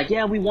they were like,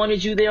 yeah, we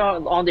wanted you there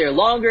on there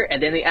longer.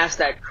 And then they asked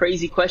that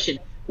crazy question,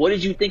 what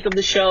did you think of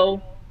the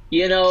show?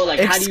 You know,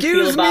 like, how do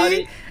you feel about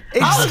it?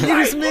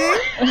 Excuse me?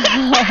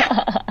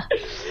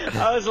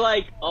 I was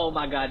like, oh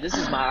my God, this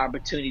is my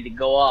opportunity to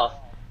go off.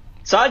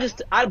 So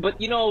but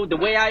you know, the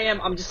way I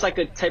am, I'm just like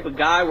a type of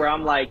guy where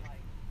I'm like,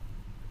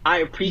 I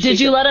appreciate. Did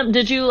you let him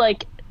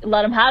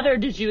have it, or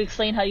did you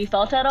explain how you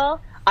felt at all?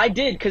 I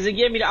did, because it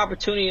gave me the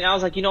opportunity, and I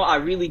was like, you know, I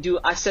really do.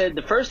 I said,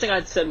 the first thing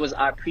I said was,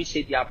 I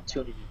appreciate the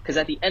opportunity, because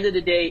at the end of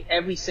the day,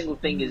 every single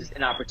thing is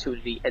an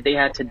opportunity, and they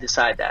had to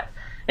decide that.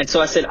 And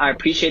so I said, I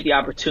appreciate the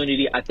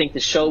opportunity. I think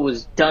the show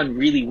was done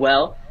really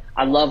well.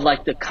 I love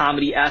like the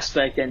comedy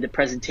aspect and the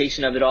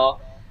presentation of it all.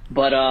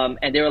 But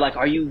and they were like,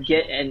 are you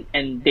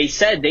and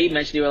they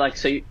mentioned, they were like,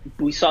 so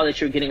we saw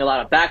that you're getting a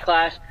lot of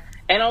backlash.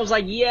 And I was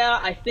like, yeah,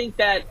 I think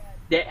that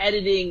the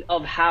editing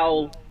of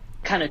how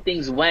kind of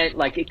things went,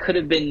 like it could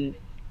have been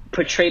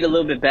portrayed a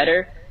little bit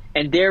better.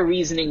 And their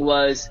reasoning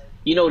was,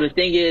 you know, the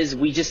thing is,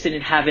 we just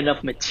didn't have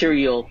enough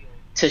material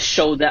to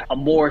show that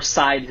more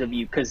sides of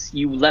you, because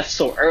you left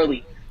so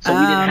early. So we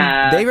didn't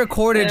have. They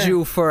recorded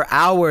you for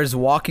hours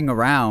walking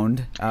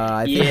around.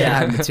 I think they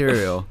had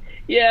material.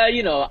 Yeah,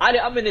 you know,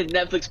 I'm in a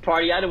Netflix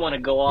party. I didn't want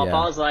to go off. Yeah.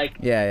 I was like,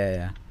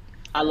 Yeah.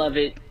 I love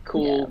it.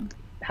 Cool.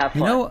 Have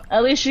fun. You know,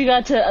 At least you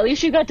got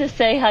to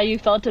say how you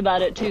felt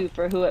about it too,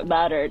 for who it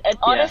mattered. And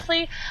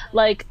honestly,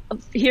 like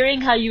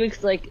hearing how you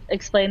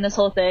explain this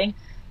whole thing,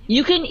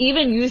 you can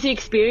even use the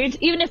experience,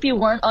 even if you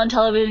weren't on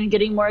television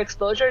getting more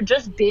exposure,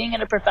 just being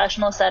in a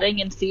professional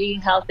setting and seeing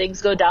how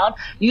things go down,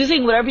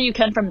 using whatever you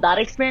can from that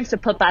experience to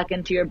put back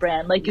into your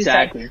brand. Like you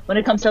said, when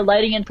it comes to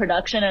lighting and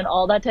production and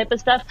all that type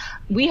of stuff,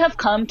 we have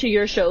come to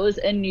your shows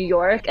in New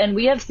York and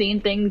we have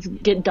seen things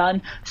get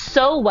done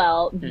so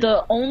well.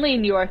 The only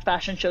New York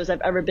fashion shows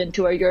I've ever been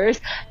to are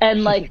yours.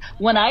 And like,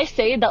 when I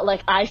say that,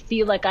 like, I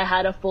feel like I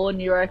had a full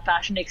New York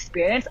fashion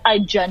experience, I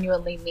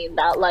genuinely mean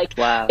that. Like,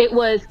 it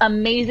was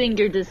amazing.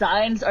 Your designs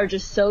are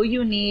just so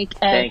unique,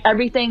 and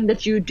everything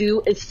that you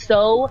do is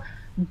so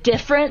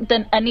different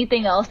than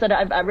anything else that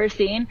I've ever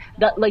seen,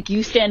 that like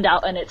you stand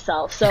out in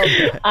itself. So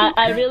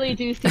I really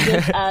do see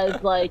this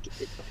as like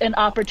an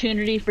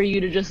opportunity for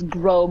you to just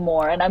grow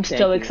more, and I'm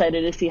so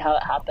excited to see how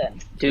it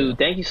happens. Dude,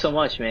 thank you so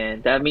much,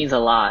 man. That means a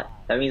lot.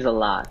 That means a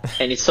lot.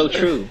 And it's so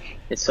true.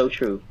 It's so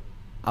true.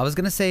 I was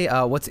gonna say,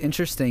 what's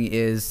interesting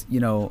is, you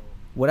know,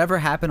 whatever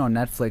happened on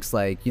Netflix,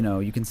 like, you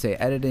know, you can say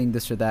editing,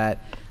 this or that.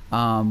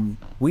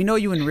 We know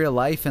you in real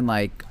life, and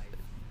like,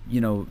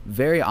 you know,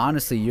 very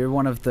honestly, you're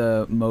one of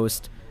the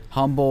most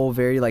humble,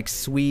 very like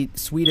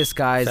sweetest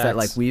guys that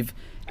like we've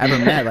ever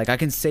met. Like I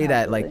can say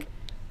that like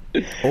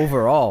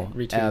overall,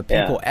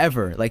 people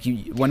ever. Like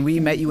when we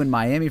met you in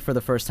Miami for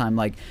the first time,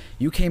 like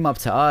you came up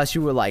to us,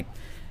 you were like,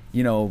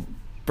 you know,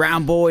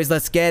 brown boys,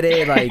 let's get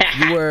it. Like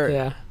you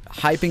were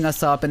hyping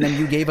us up, and then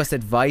you gave us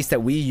advice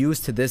that we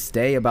use to this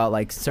day about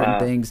like certain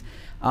things.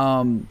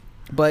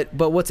 But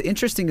what's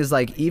interesting is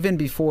like even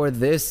before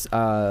this,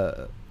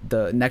 the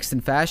Next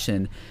in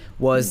Fashion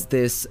was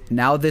this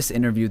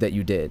interview that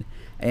you did.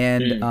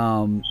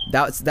 And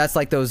that's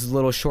like those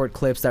little short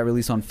clips that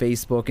release on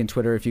Facebook and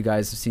Twitter, if you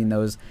guys have seen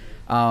those.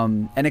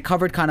 And it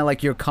covered kind of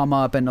like your come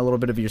up and a little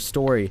bit of your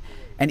story.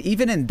 And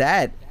even in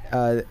that,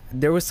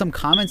 there was some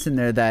comments in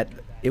there that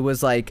it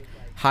was like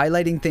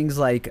highlighting things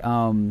like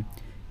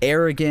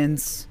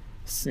arrogance,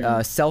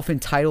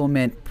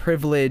 self-entitlement,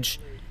 privilege.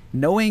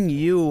 Knowing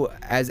you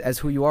as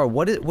who you are,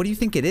 what do you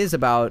think it is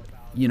about,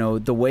 you know,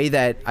 the way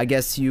that I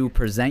guess you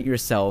present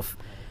yourself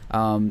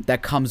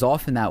that comes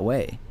off in that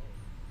way?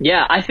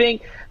 Yeah, I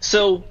think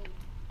that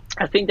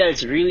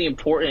it's really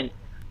important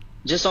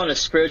just on a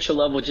spiritual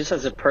level, just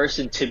as a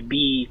person, to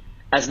be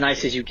as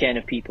nice as you can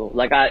to people.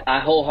 Like I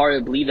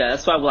wholeheartedly believe that.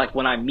 That's why like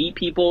when I meet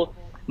people,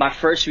 my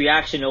first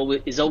reaction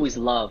is always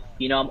love.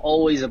 You know, I'm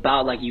always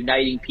about like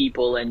uniting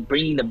people and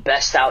bringing the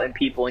best out in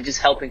people and just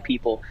helping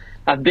people.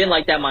 I've been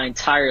like that my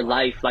entire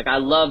life. Like I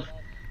love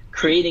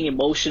creating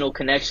emotional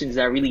connections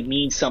that really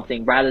mean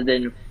something, rather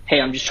than, hey,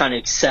 I'm just trying to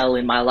excel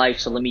in my life,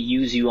 so let me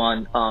use you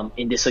on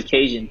in this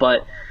occasion.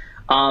 But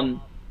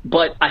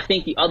I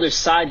think the other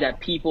side that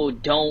people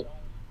don't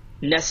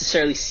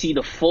necessarily see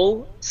the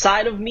full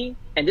side of me,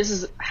 and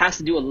this has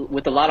to do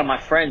with a lot of my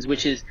friends,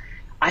 which is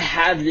I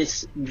have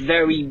this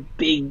very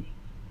big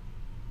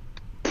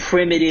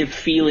primitive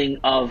feeling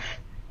of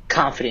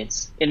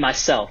confidence in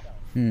myself.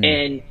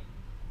 And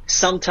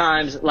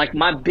sometimes, like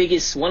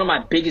one of my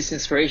biggest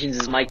inspirations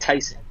is Mike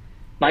Tyson.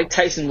 Mike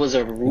Tyson was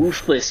a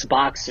ruthless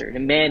boxer. The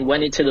man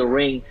went into the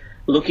ring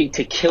looking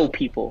to kill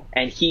people,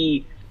 and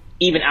he,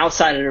 even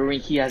outside of the ring,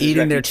 he has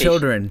eating their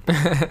children.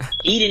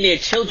 Eating their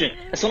children.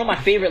 That's one of my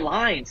favorite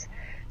lines.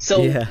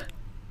 So yeah.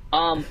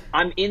 I'm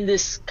in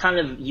this kind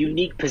of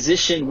unique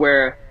position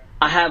where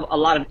I have a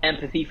lot of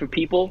empathy for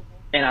people,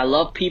 and I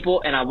love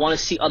people, and I want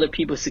to see other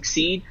people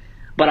succeed,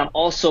 but I'm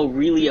also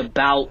really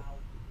about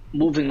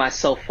moving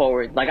myself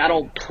forward. Like I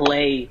don't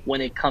play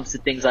when it comes to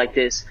things like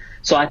this.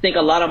 So I think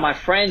a lot of my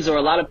friends or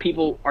a lot of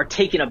people are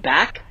taken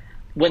aback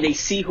when they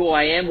see who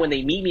I am, when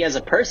they meet me as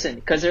a person,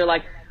 because they're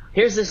like,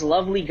 here's this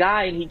lovely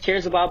guy and he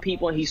cares about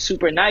people and he's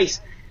super nice,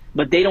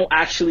 but they don't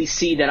actually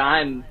see that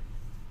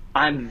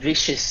I'm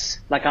vicious.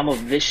 Like I'm a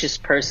vicious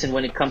person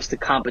when it comes to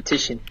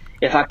competition.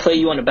 If I play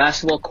you on a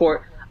basketball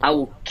court, I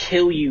will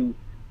kill you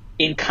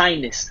in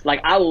kindness.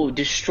 Like I will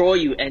destroy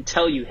you and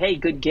tell you, hey,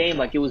 good game.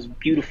 Like it was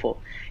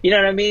beautiful. You know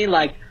what I mean?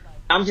 Like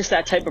I'm just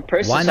that type of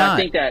person. Why so not?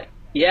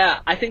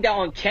 I think that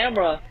on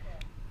camera,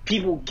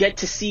 people get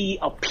to see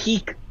a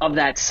peek of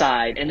that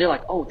side and they're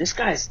like, oh, this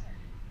guy's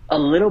a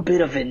little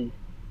bit of an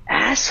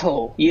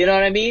asshole. You know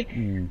what I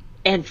mean?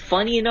 And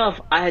funny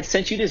enough, I had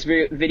sent you this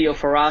video,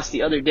 Faraz,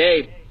 the other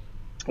day,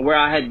 where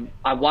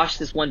I watched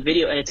this one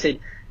video and it said,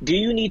 do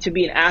you need to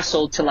be an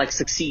asshole to like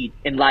succeed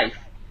in life?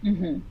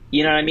 You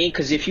know what I mean?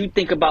 Because if you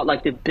think about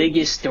like the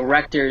biggest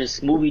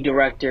directors, movie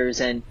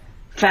directors and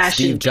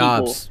fashion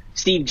people,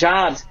 Steve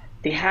Jobs,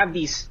 they have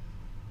these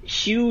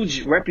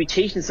huge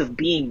reputations of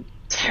being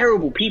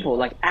terrible people,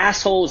 like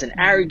assholes and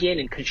arrogant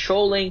and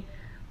controlling.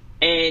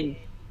 And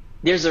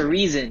there's a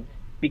reason,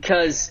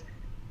 because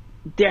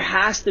there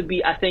has to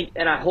be, I think,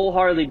 and I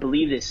wholeheartedly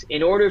believe this,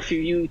 in order for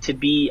you to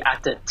be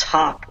at the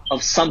top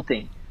of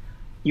something,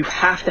 you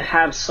have to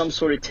have some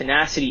sort of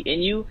tenacity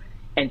in you.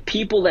 And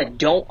people that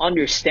don't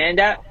understand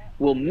that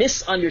will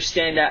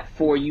misunderstand that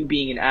for you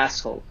being an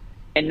asshole.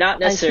 And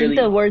not necessarily. I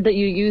think the word that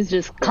you used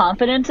is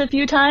confidence a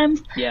few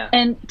times. Yeah.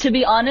 And to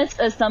be honest,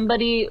 as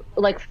somebody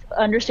like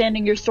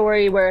understanding your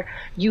story where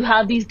you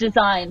have these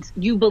designs,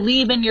 you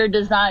believe in your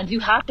designs, you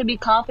have to be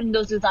confident in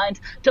those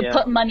designs to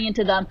put money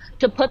into them,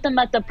 to put them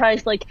at the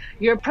price, like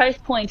your price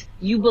points.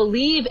 You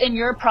believe in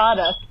your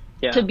product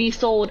to be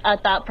sold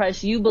at that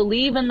price. You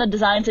believe in the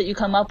designs that you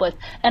come up with.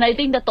 And I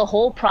think that the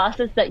whole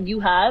process that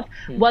you have,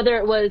 whether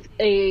it was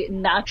a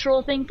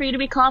natural thing for you to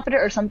be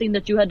confident or something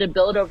that you had to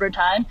build over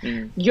time,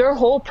 your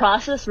whole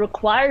process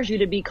requires you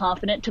to be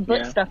confident, to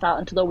put stuff out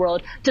into the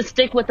world, to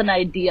stick with an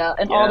idea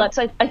and all that.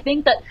 So I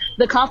think that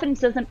the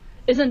confidence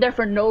isn't there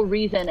for no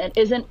reason and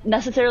isn't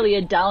necessarily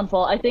a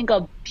downfall. I think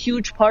a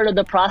huge part of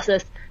the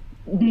process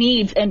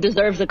needs and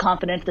deserves the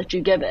confidence that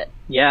you give it.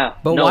 Yeah.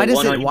 But no, why does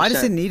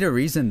 100%. it need a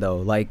reason though?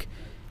 Like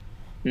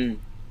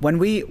when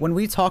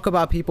we talk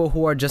about people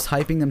who are just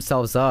hyping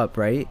themselves up,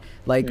 right?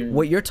 Like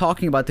what you're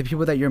talking about, the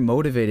people that you're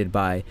motivated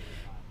by.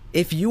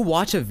 If you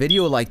watch a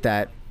video like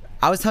that,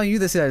 I was telling you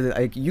this,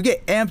 like you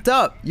get amped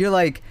up. You're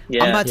like,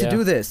 I'm about to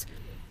do this.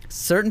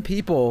 Certain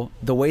people,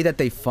 the way that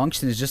they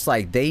function is just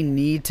like they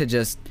need to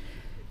just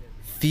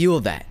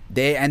feel that.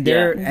 They're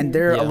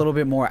a little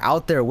bit more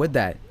out there with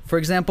that. For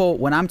example,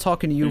 when I'm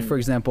talking to you, for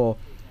example,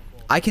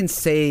 I can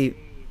say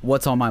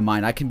what's on my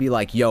mind. I can be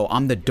like, yo,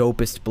 I'm the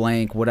dopest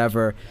blank,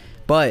 whatever.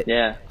 But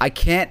I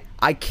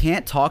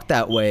can't talk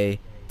that way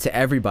to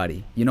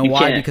everybody. You know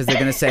why? Because they're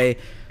gonna say,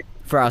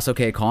 for us,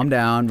 okay, calm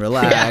down,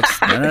 relax,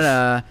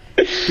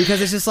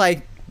 because it's just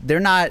like they're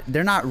not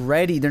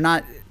ready. They're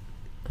not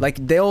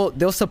like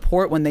they'll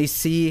support when they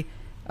see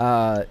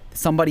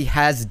somebody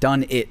has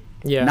done it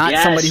Yeah. not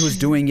Yes. somebody who's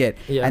doing it.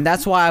 Yeah. And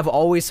that's why I've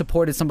always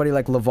supported somebody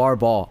like LeVar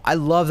Ball. I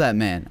love that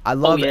man. I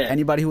love yeah.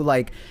 anybody who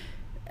like,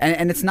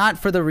 and it's not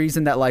for the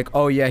reason that like,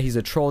 oh yeah, he's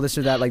a troll, this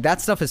or that. Like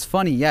that stuff is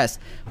funny, yes,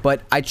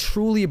 but I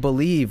truly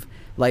believe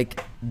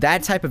like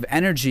that type of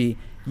energy,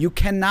 you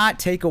cannot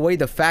take away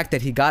the fact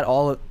that he got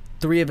all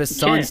 3 of his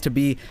sons can't. to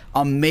be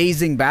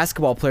amazing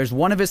basketball players.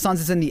 One of his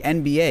sons is in the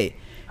NBA.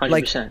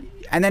 100%.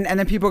 And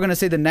then people are gonna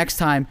say the next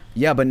time,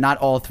 yeah, but not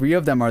all 3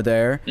 of them are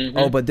there. Mm-hmm.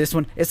 Oh, but this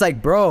one, it's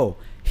like, bro,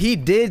 he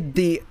did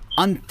the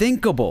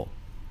unthinkable,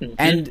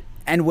 Mm-hmm.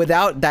 and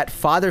without that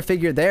father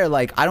figure there,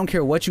 like I don't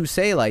care what you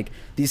say, like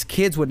these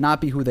kids would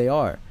not be who they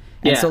are.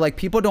 And Yeah. so like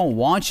people don't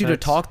want you to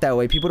That's- talk that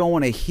way. People don't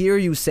want to hear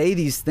you say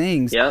these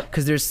things Yep.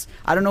 because there's,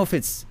 I don't know if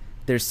it's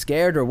they're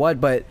scared or what,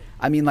 but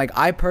I mean like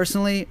I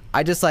personally,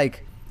 I just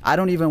like I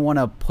don't even want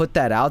to put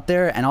that out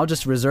there, and I'll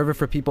just reserve it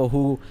for people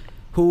who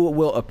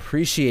will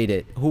appreciate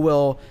it, who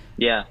will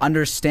Yeah.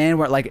 understand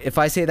what, like if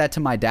I say that to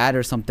my dad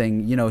or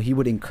something, you know, he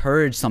would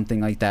encourage something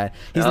like that.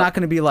 He's Yeah. not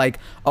going to be like,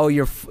 oh,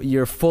 you're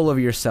full of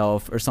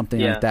yourself or something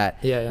Yeah. like that.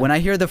 Yeah, yeah. When I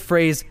hear the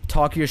phrase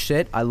talk your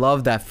shit, I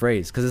love that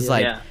phrase because it's Yeah.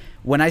 like Yeah.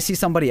 when I see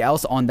somebody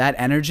else on that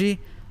energy,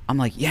 I'm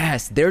like,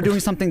 yes, they're doing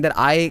something that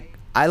I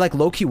like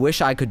low-key wish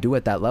I could do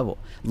at that level,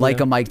 like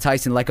Yeah. a Mike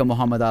Tyson, like a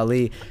Muhammad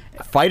Ali,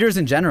 fighters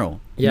in general,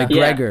 Yeah.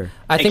 McGregor.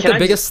 I And think can the I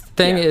biggest just-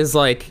 thing yeah. is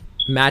like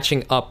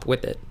matching up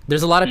with it.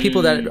 There's a lot of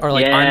people that are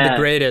like, I'm the yeah,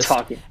 greatest,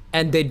 talking.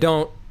 and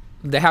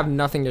they have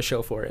nothing to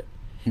show for it.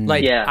 Mm.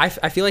 Like, Yeah.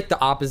 I feel like the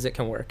opposite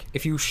can work.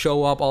 If you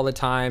show up all the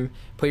time,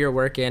 put your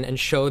work in, and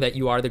show that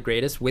you are the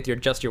greatest with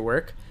just your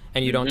work,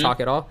 and you don't Mm-hmm. talk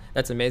at all,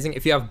 that's amazing.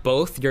 If you have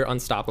both, you're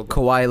unstoppable.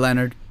 Kawhi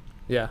Leonard.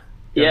 Yeah.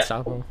 You're Yeah.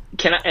 unstoppable.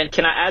 Can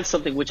I add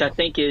something which I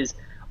think is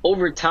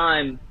over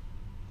time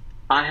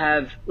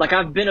I've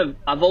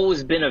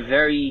always been a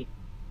very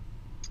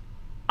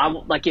I'm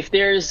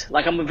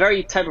a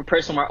very type of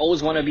person where I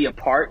always want to be a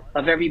part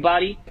of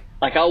everybody.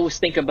 Like I always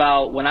think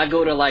about when I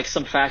go to like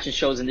some fashion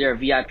shows and there's a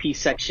VIP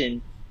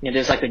section, you know,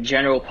 there's like a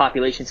general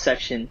population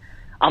section.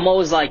 I'm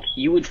always like,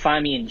 you would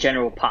find me in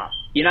general pop.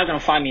 You're not going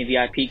to find me in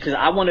VIP because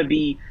I want to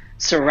be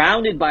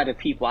surrounded by the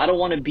people. I don't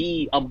want to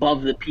be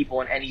above the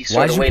people in any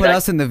sort Why'd of you way. put That-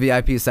 us in the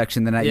VIP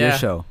section then at your Yeah.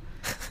 show?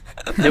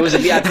 There was a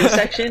VIP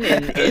section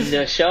in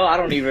the show. I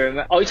don't even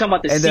remember. Oh, you're talking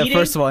about the And seating? the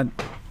first one,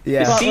 The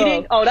yeah.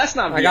 seating? Oh, that's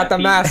not VIP. I got the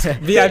mask.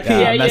 VIP.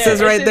 Yeah, It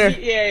says right there.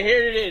 Yeah,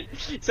 here it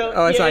is. So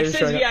Oh, it's yeah, not it even says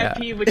showing up.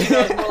 VIP, but you know,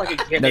 it's more like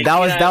a gimmick. No, you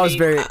that know was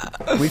what I mean?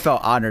 very. We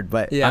felt honored,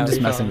 but Yeah, I'm just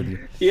we messing felt with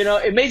you. You know,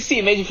 it made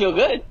you feel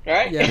good,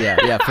 right? Yeah.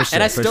 Yeah, for sure.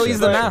 And I for still sure. use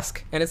the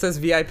mask, and it says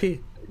VIP.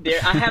 There,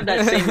 I have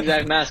that same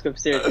exact mask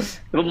upstairs.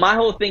 But my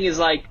whole thing is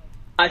like,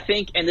 I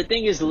think, and the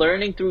thing is,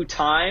 learning through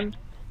time,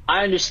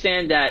 I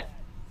understand that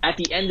at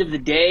the end of the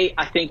day,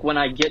 I think when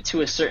I get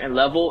to a certain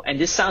level, and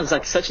this sounds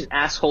like such an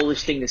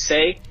asshole-ish thing to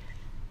say,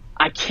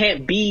 I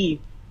can't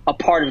be a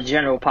part of the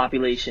general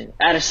population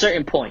at a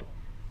certain point.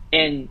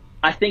 And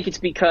I think it's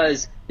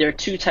because there are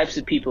 2 types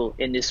of people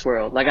in this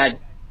world.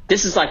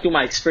 This is like through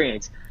my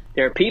experience.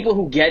 There are people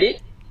who get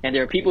it, and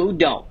there are people who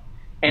don't.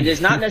 And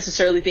there's not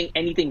necessarily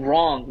anything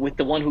wrong with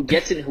the one who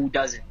gets it and who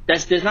doesn't.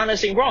 There's not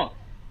necessarily wrong.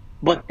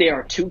 But there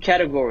are 2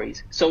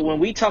 categories. So when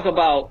we talk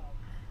about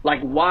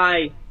like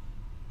why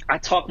I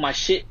talk my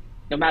shit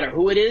no matter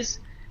who it is,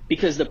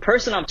 because the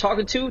person I'm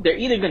talking to, they're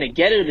either going to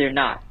get it or they're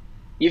not.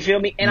 You feel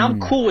me? And I'm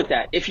cool with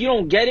that. If you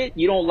don't get it,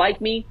 you don't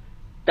like me,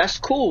 that's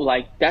cool.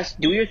 Like,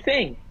 do your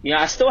thing. You know,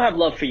 I still have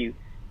love for you.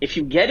 If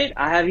you get it,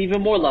 I have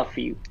even more love for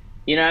you.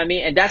 You know what I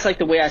mean? And that's like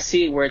the way I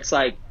see it, where it's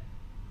like,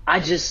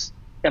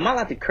 am I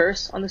allowed to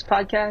curse on this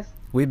podcast?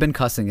 We've been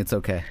cussing. It's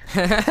okay.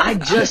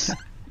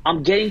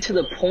 I'm getting to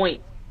the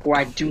point where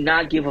I do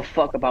not give a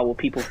fuck about what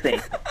people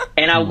think.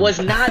 And I was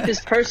not this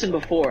person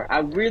before. I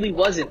really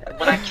wasn't.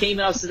 When I came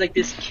out, I was just like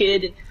this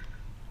kid.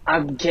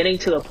 I'm getting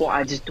to the point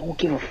I just don't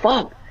give a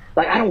fuck.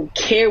 Like, I don't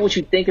care what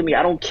you think of me.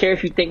 I don't care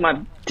if you think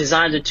my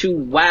designs are too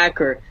whack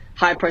or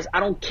high price. I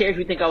don't care if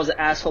you think I was an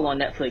asshole on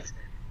Netflix.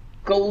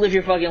 Go live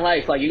your fucking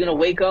life. Like, you're going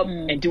to wake up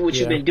and do what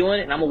you've Yeah. been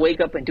doing, and I'm going to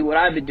wake up and do what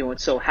I've been doing.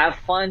 So have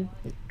fun.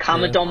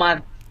 Comment on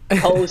my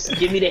posts.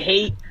 Give me the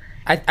hate.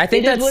 I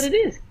think It is that's what it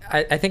is.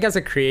 I think as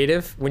a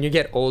creative, when you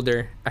get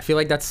older, I feel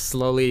like that's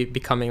slowly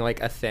becoming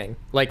like a thing.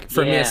 Like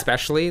for me Yeah.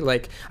 especially,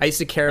 like I used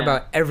to care Yeah.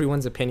 about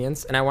everyone's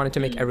opinions and I wanted to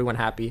make everyone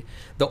happy.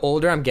 The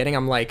older I'm getting,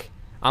 I'm like,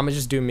 I'm gonna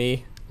just do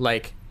me,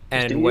 like,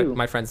 and do what you.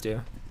 my friends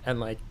do, and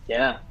like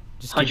Yeah.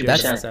 just keep doing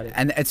 100%. the best at it.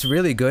 And it's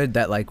really good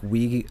that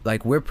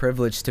we're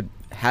privileged to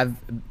have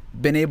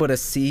been able to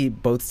see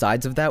both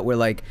sides of that, where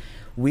like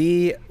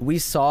we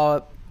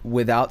saw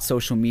without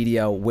social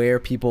media where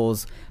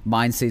people's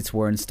mindset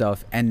were and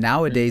stuff, and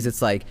nowadays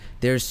it's like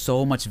there's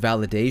so much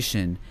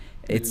validation.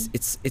 It's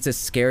a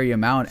scary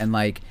amount, and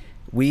like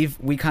we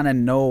kind of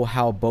know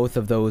how both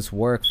of those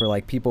work for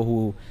like people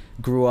who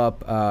grew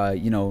up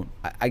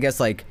I guess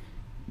like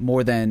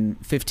more than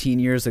 15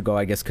 years ago,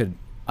 I guess, could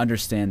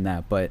understand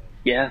that. But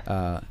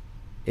Yeah.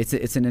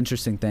 it's an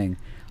interesting thing.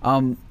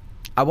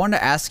 I wanted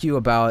to ask you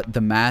about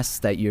the masks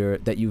that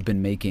you've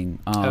been making.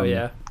 Oh,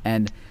 yeah.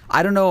 And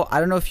I don't know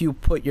if you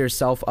put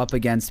yourself up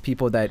against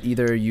people that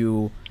either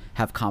you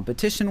have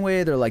competition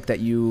with, or like that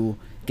you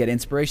get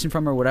inspiration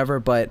from, or whatever.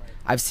 But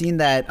I've seen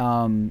that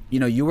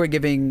you were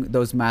giving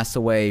those masks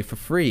away for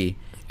free,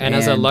 and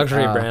as a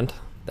luxury brand,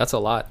 that's a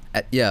lot.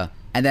 Yeah.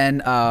 And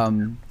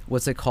then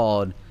what's it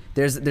called?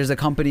 There's a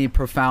company,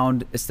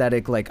 Profound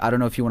Aesthetic, like I don't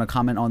know if you want to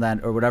comment on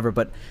that or whatever,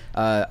 but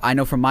I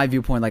know from my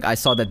viewpoint, like I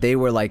saw that they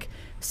were like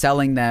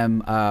selling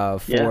them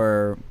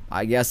for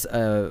I guess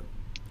a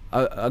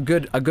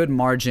good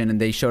margin, and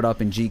they showed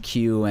up in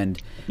GQ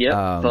and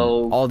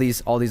all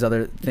these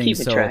other things.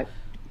 Keep so track.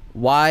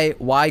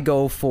 why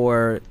go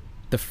for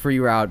the free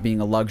route, being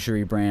a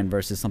luxury brand,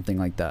 versus something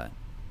like that?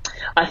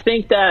 I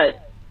think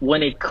that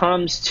when it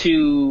comes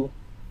to,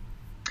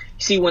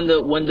 see, when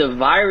the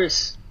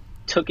virus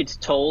took its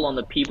toll on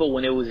the people,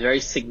 when it was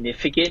very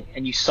significant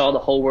and you saw the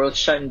whole world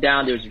shutting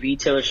down, there was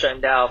retailers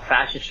shutting down,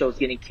 fashion shows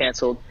getting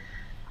canceled,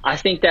 I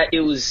think that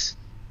it was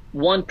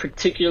one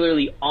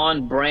particularly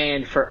on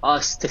brand for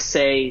us to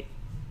say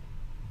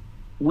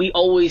we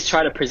always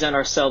try to present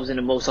ourselves in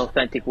the most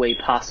authentic way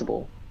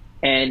possible.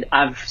 And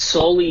I've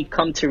slowly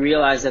come to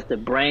realize that the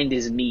brand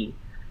is me.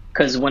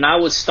 Because when I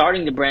was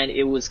starting the brand,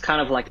 it was kind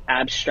of like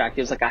abstract.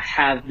 It was like, I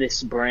have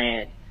this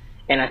brand.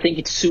 And I think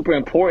it's super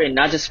important,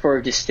 not just for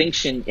a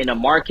distinction in a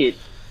market,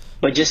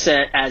 but just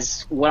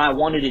as what I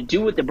wanted to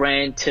do with the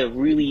brand, to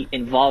really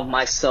involve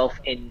myself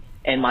in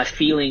and my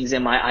feelings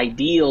and my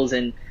ideals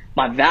and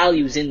my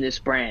values in this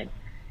brand.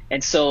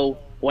 And so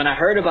when I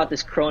heard about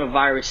this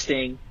coronavirus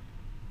thing,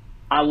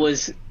 I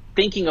was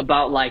thinking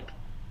about like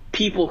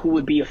people who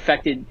would be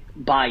affected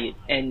by it,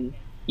 and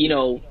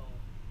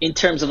in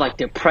terms of like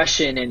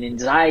depression and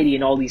anxiety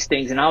and all these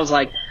things. And I was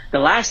like, the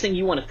last thing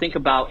you want to think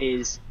about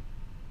is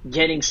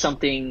getting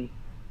something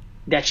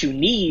that you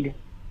need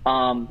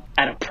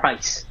at a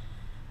price.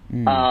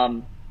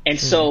 And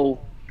so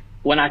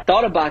when I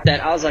thought about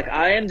that, I was like,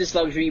 I am this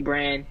luxury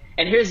brand.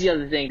 And here's the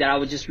other thing that I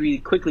would just really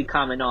quickly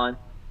comment on.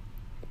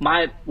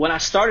 When I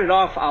started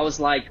off, I was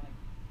like,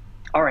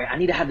 all right, I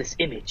need to have this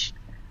image.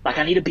 Like,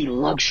 I need to be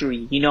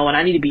luxury, and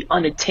I need to be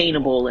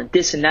unattainable and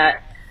this and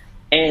that.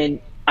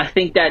 And I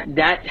think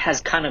that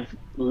has kind of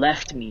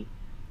left me,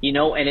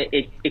 and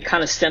it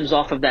kind of stems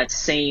off of that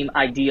same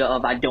idea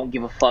of I don't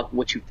give a fuck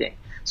what you think.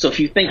 So if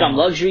you think I'm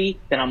luxury,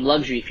 then I'm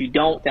luxury. If you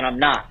don't, then I'm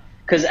not.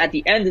 Because at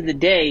the end of the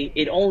day,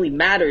 the only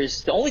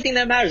thing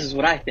that matters is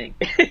what I think.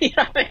 You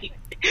know what I mean?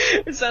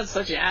 It sounds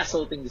such an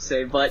asshole thing to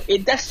say, but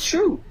that's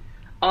true.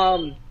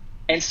 And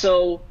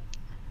so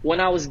when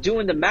I was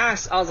doing the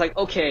mask, I was like,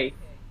 okay,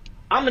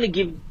 I'm going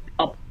to give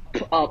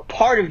a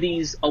part of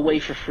these away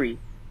for free,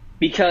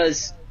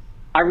 because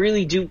I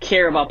really do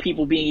care about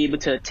people being able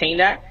to attain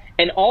that.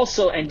 And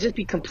also, and just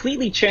be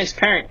completely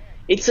transparent,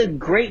 it's a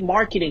great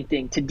marketing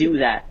thing to do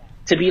that.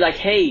 To be like,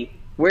 hey,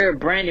 we're a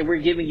brand and we're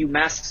giving you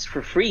masks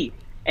for free.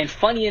 And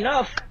funny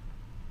enough,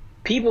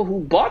 people who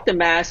bought the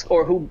mask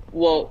or who,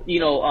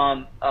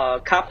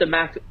 copped the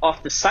mask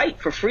off the site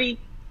for free,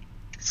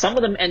 some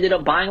of them ended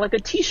up buying like a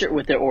t-shirt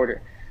with their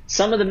order.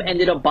 Some of them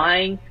ended up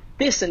buying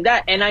this and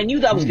that. And I knew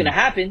that was going to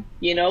happen,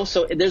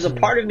 so there's a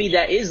part of me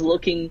that is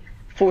looking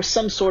for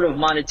some sort of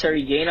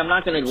monetary gain. I'm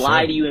not going to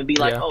lie to you and be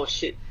like, oh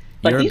shit.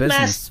 Like, you're these a business,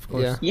 masks, of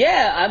course.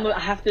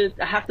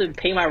 I have to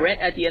pay my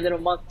rent at the end of the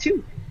month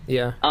too.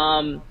 Yeah.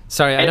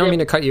 Sorry, I don't mean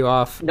to cut you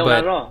off. No,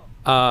 but, not at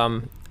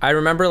all. I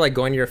remember like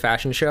going to your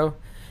fashion show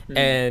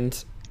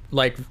and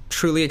like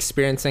truly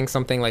experiencing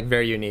something like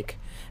very unique,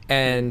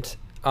 and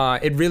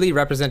it really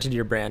represented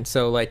your brand.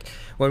 So like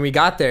when we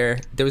got there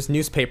was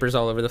newspapers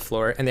all over the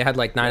floor, and they had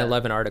like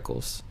 9/11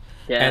 articles.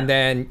 Yeah. And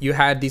then you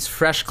had these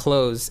fresh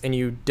clothes, and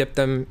you dipped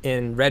them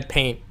in red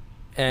paint,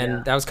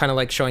 and that was kind of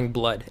like showing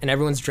blood, and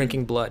everyone's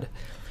drinking blood.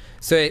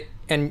 So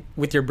and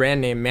with your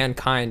brand name,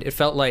 Mankind, it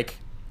felt like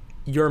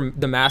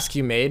the masks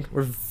you made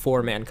were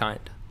for mankind.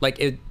 Like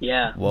it.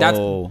 Yeah.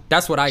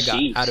 That's what I got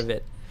out of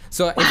it.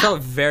 So it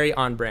felt very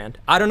on brand.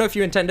 I don't know if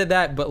you intended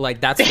that, but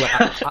like that's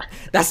what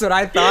that's what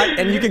I thought,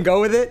 and you can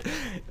go with it.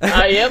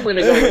 I am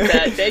gonna go with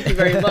that. Thank you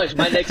very much.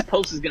 My next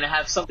post is gonna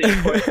have something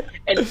for it.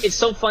 And it's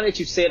so fun that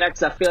you say that,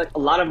 because I feel like a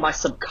lot of my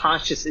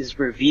subconscious is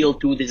revealed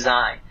through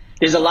design.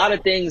 There's a lot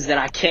of things that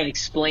I can't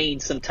explain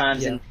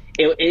sometimes, and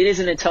it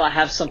isn't until I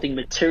have something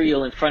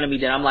material in front of me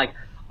that I'm like,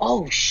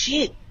 oh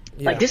shit.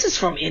 Like, this is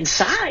from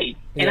inside,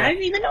 and I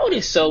didn't even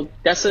notice. So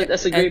that's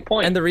a great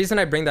point. And the reason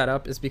I bring that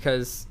up is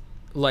because,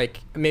 like,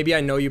 maybe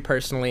I know you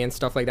personally and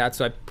stuff like that,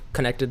 so I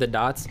connected the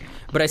dots.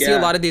 But I see a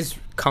lot of these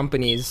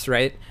companies,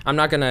 right? I'm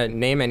not gonna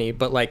name any,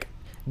 but like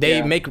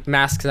they make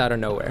masks out of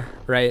nowhere,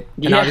 right?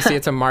 And obviously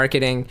it's a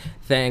marketing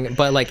thing,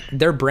 but like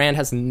their brand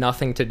has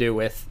nothing to do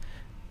with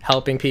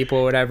helping people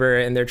or whatever,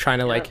 and they're trying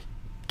to like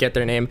get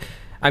their name.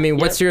 I mean,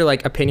 what's your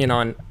like opinion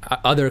on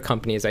other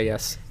companies, I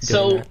guess?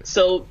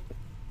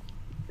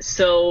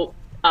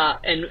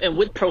 And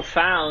with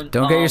Profound,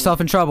 don't get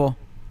yourself in trouble.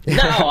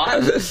 No,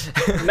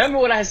 remember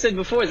what I said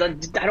before is I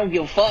don't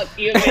give a fuck.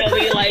 You know what I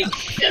mean? Like,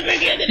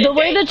 the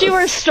way that you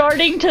were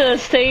starting to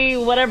say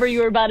whatever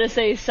you were about to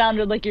say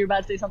sounded like you were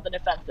about to say something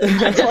offensive.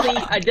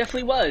 I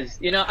definitely was,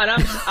 and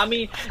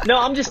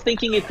I'm just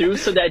thinking it through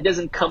so that it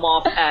doesn't come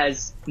off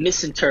as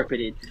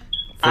misinterpreted.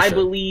 I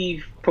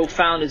believe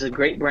Profound is a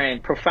great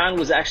brand. Profound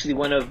was actually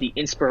one of the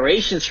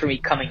inspirations for me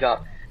coming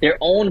up. They're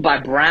owned by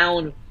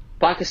brown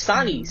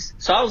Pakistanis.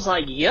 So I was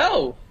like,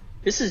 yo,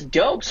 this is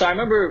dope. So I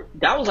remember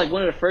that was like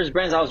one of the first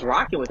brands I was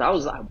rocking with. I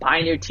was like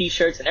buying their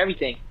t-shirts and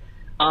everything.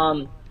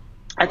 I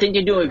think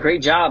they're doing a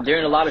great job. They're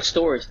in a lot of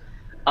stores.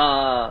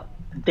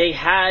 They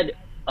had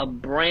a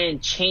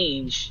brand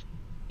change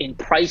in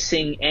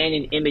pricing and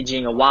in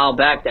imaging a while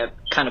back that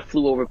kind of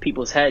flew over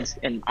people's heads.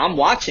 And I'm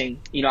watching,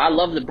 you know, I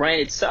love the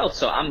brand itself.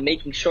 So I'm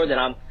making sure that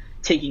I'm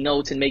taking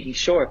notes and making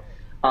sure.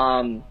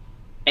 And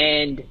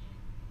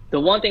the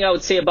one thing I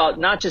would say about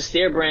not just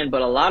their brand,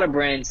 but a lot of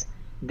brands,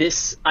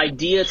 this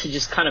idea to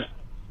just kind of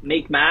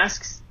make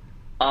masks,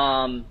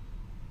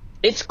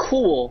 it's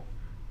cool,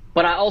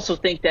 but I also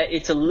think that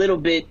it's a little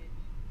bit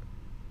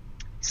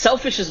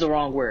selfish is the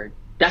wrong word.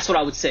 That's what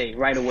I would say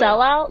right away.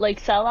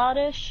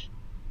 Sellout-ish?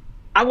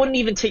 I wouldn't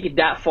even take it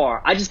that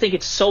far. I just think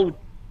it's so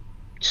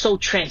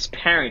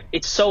transparent.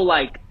 It's so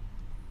like,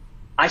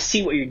 I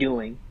see what you're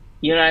doing.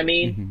 You know what I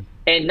mean? Mm-hmm.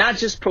 And not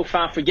just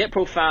Profound. Forget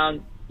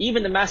Profound.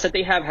 Even the masks that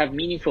they have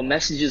meaningful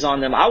messages on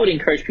them. I would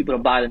encourage people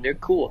to buy them. They're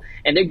cool.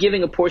 And they're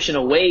giving a portion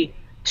away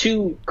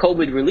to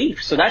COVID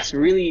relief. So that's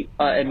really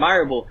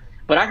admirable.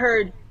 But I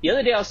heard the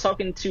other day I was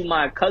talking to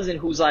my cousin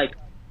who's like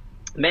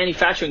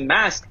manufacturing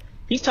masks.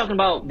 He's talking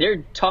about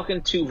they're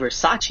talking to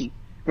Versace.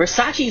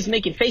 Versace is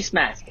making face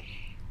masks.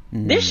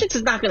 Mm-hmm. Their shit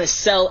is not going to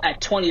sell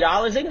at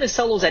 $20. They're going to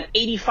sell those at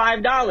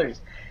 $85.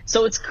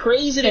 So it's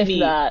crazy to me.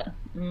 That.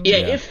 Yeah,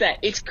 if that.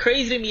 It's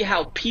crazy to me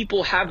how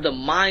people have the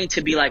mind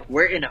to be like,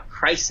 we're in a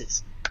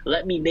crisis.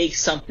 Let me make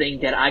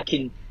something that I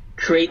can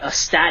create a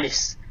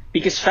status.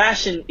 Because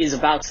fashion is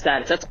about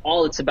status. That's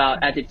all it's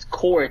about at its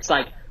core. It's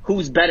like,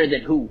 who's better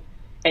than who?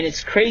 And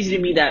it's crazy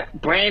to me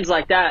that brands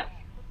like that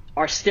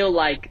are still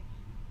like,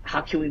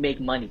 how can we make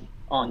money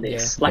on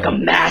this? Yeah. Like a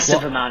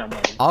massive amount of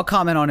money. I'll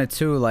comment on it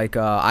too. Like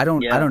I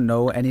don't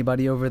know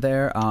anybody over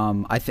there.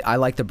 I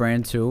like the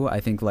brand too. I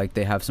think like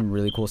they have some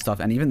really cool stuff,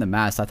 and even the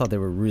masks, I thought they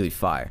were really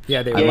fire.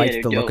 Yeah, they were. I liked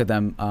the dope. look of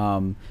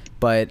them.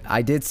 But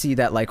I did see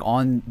that like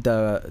on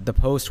the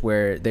post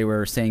where they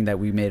were saying that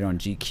we made it on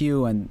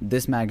GQ and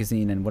this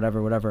magazine and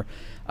whatever.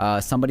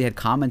 Somebody had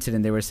commented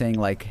and they were saying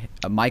like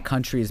my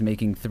country is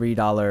making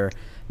 $3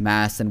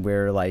 masks and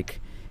we're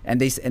like. And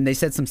they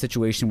said some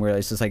situation where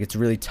it's just like it's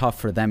really tough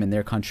for them in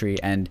their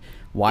country, and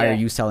why are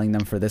you selling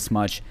them for this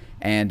much?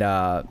 And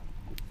the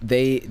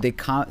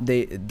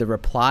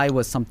reply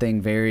was something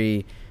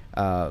very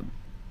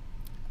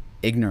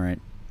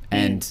ignorant,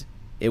 and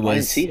it was. I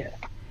didn't see that.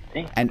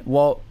 Dang. And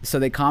well, so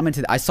they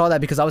commented. I saw that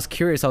because I was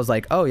curious. I was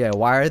like, oh yeah,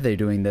 why are they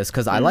doing this?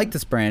 Because I like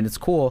this brand. It's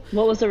cool.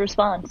 What was the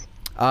response?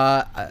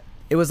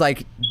 It was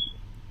like,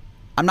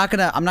 I'm not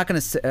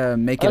gonna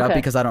make it up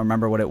because I don't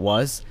remember what it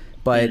was,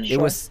 but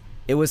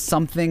it was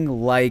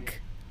something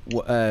like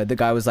the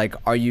guy was like,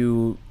 are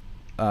you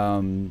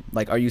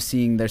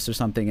seeing this or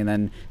something? And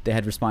then they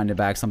had responded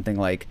back something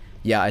like,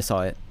 yeah, I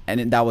saw it,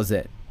 and that was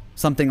it.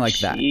 Something like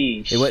that.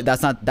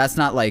 That's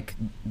not like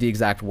the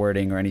exact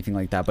wording or anything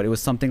like that, but it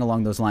was something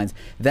along those lines.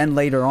 Then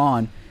later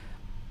on,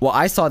 well,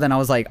 I saw, then I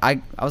was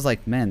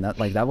like, man,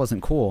 that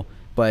wasn't cool.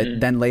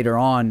 But then later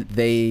on,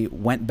 they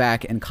went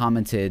back and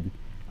commented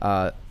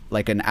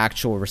like an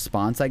actual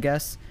response, I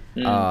guess,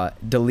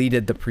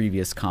 deleted the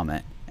previous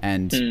comment.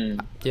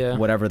 And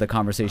whatever the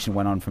conversation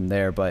went on from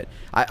there, but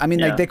I mean,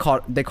 like they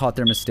caught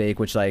their mistake,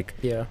 which like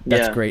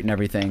that's great and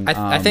everything.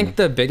 I think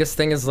the biggest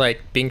thing is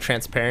like being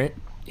transparent,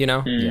 you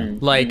know,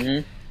 like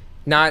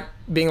not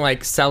being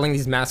like selling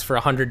these masks for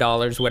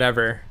 $100,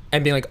 whatever,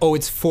 and being like, oh,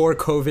 it's for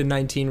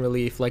COVID-19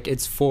 relief, like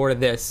it's for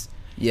this.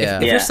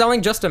 If you're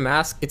selling just a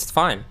mask, it's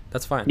fine.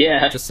 That's fine.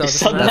 Yeah, just sell just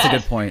sell mask. That's a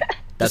good point.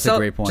 That's a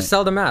great point. Just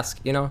sell the mask,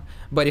 you know.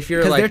 But if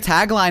you're because like,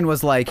 their tagline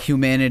was like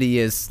humanity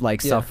is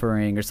like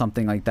suffering or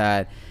something like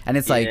that, and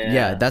it's like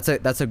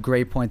that's a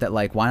great point. That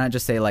like, why not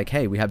just say like,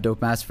 hey, we have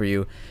dope masks for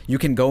you. You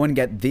can go and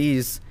get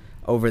these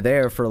over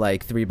there for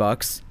like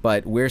 $3,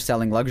 but we're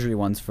selling luxury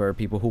ones for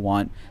people who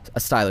want a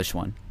stylish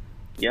one.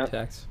 Yep.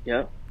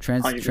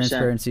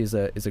 Transparency is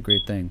a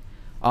great thing.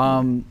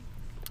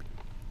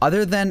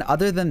 Other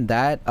than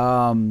that,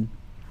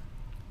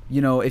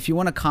 you know, if you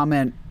want to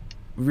comment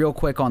real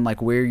quick on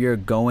like where you're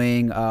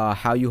going,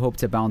 how you hope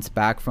to bounce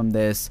back from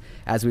this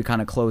as we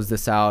kind of close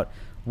this out,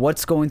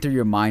 what's going through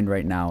your mind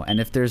right now? And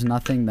if there's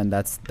nothing, then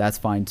that's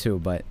fine too.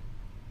 But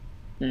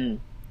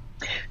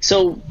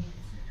so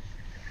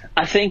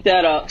I think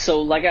that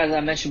so like as I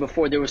mentioned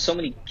before, there were so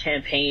many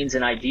campaigns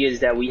and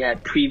ideas that we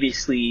had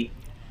previously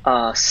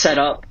set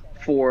up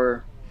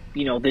for,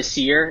 you know, this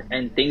year,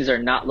 and things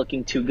are not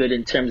looking too good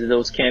in terms of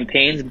those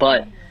campaigns.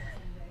 But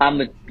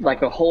I'm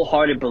a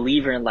wholehearted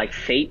believer in like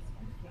fate.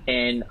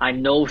 And I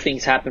know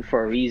things happen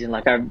for a reason.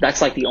 Like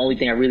that's like the only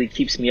thing that really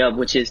keeps me up,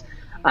 which is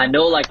I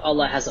know like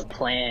Allah has a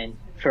plan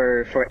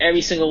for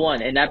every single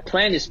one. And that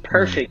plan is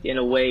perfect in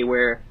a way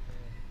where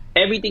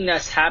everything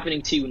that's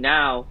happening to you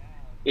now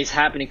is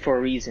happening for a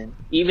reason.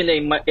 Even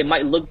though it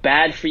might look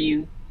bad for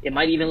you, it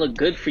might even look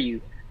good for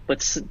you, but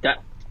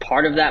that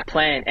part of that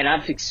plan. And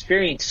I've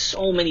experienced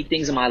so many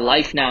things in my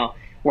life now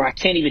where I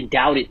can't even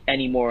doubt it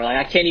anymore. Like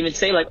I can't even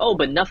say like, oh,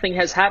 but nothing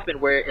has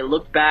happened where it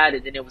looked bad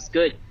and then it was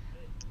good.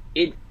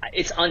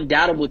 It's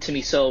undoubtable to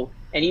me. So,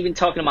 and even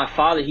talking to my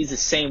father, he's the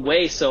same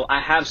way. So I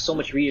have so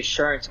much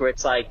reassurance where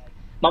it's like,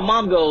 my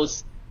mom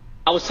goes,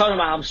 I was talking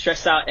about how I'm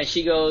stressed out, and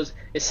she goes,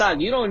 Isaac,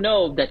 you don't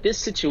know that this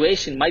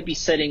situation might be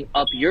setting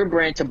up your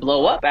brand to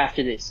blow up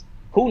after this.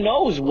 Who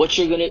knows what's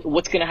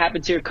gonna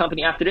happen to your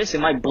company after this? It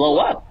might blow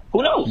up.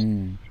 Who knows?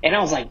 And I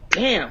was like,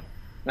 damn.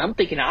 And I'm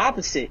thinking the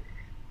opposite.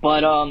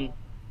 But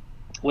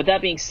with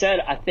that being said,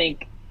 I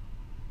think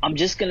I'm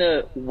just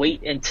gonna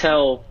wait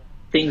until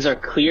things are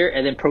clear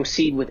and then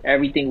proceed with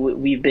everything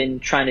we've been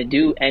trying to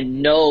do,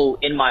 and know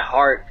in my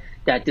heart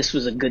that this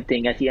was a good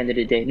thing at the end of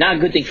the day. Not a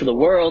good thing for the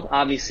world,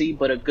 obviously,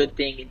 but a good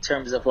thing in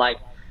terms of like,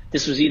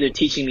 this was either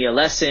teaching me a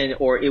lesson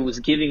or it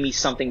was giving me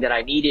something that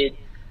I needed.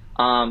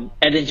 And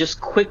then just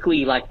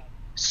quickly, like,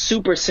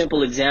 super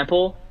simple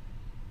example,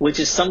 which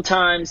is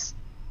sometimes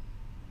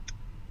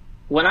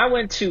when I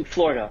went to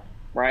Florida,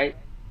 right,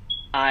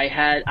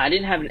 I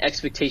didn't have an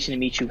expectation to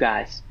meet you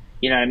guys.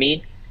 You know what I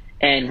mean?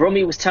 And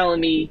Romy was telling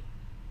me,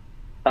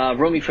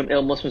 Romy from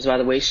Ill Muslims, by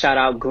the way, shout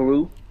out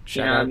Guru.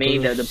 You know what I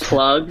mean? The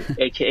plug,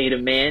 aka the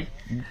man.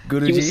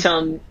 Guruji? He was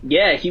telling,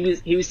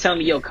 he was telling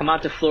me, yo, come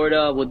out to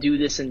Florida, we'll do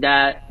this and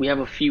that. We have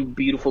a few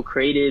beautiful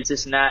creatives,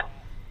 this and that.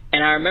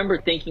 And I remember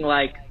thinking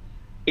like,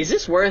 is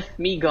this worth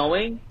me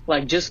going?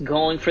 Like just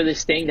going for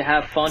this thing to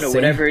have fun or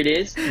whatever it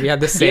is? We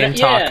had the same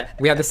talk. Yeah.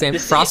 We had the same.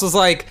 Frost was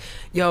like,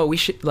 yo, we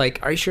should, like,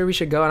 are you sure we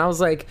should go? And I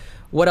was like,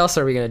 what else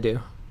are we going to do?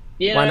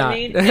 You know Why what not? I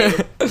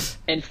mean?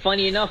 And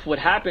funny enough, what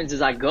happens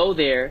is I go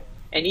there,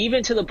 and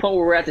even to the point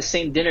where we're at the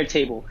same dinner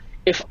table,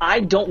 if I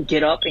don't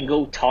get up and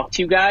go talk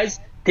to you guys,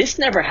 this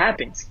never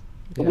happens.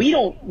 Yeah.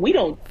 We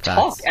don't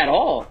talk at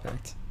all.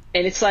 Facts.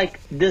 And it's like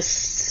the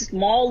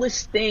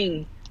smallest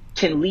thing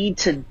can lead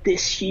to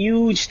this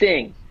huge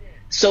thing.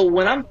 So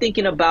when I'm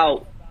thinking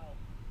about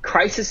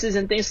crises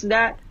and things like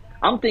that,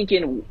 I'm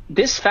thinking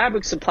this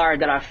fabric supplier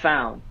that I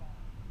found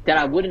that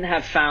I wouldn't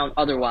have found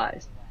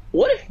otherwise.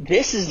 What if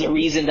this is the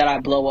reason that I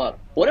blow up?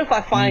 What if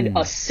I find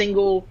a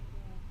single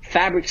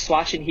fabric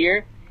swatch in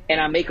here and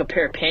I make a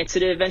pair of pants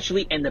in it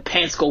eventually and the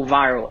pants go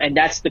viral, and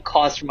that's the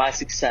cause for my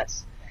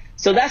success?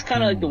 So that's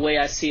kind of like the way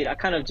I see it. I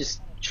kind of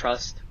just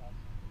trust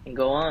and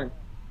go on.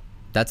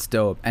 That's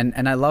dope.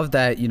 And I love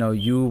that, you know,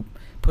 you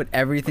put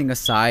everything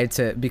aside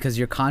because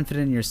you're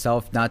confident in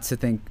yourself, not to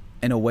think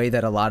in a way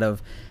that a lot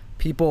of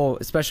people,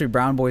 especially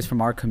brown boys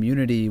from our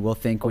community, will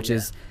think, which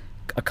is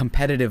a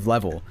competitive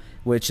level,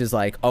 which is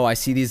like, oh, I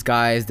see these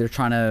guys, they're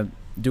trying to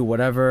do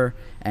whatever,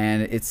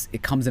 and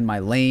it comes in my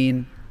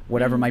lane,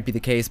 whatever might be the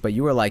case. But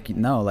you were like,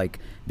 no, like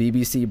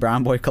BBC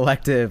Brown Boy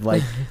Collective,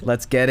 like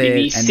let's get it.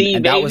 BBC,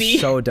 and that was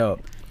so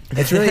dope.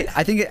 It's really,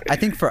 I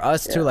think for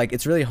us too, like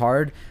it's really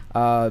hard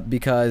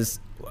because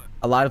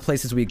a lot of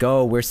places we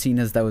go, we're seen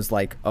as those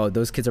like, oh,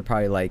 those kids are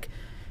probably like,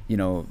 you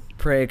know,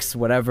 pricks,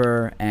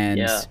 whatever.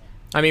 And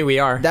I mean, we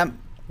are. That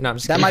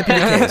might be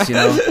the case, you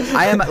know.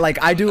 I am like,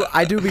 I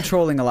do be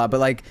trolling a lot, but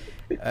like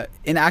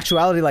in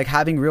actuality, like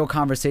having real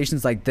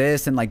conversations like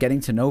this and like getting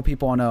to know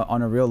people on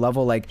a real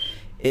level, like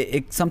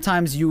it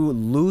sometimes you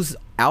lose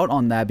out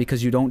on that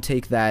because you don't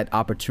take that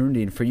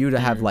opportunity. And for you to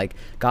have like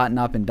gotten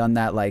up and done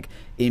that, like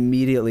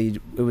immediately,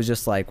 it was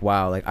just like,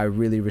 wow, like I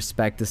really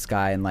respect this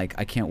guy, and like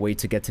I can't wait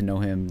to get to know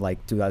him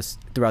like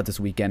throughout this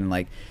weekend. And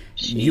like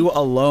you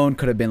alone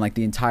could have been like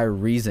the entire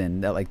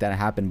reason that like that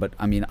happened. But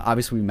I mean,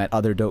 obviously we met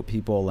other dope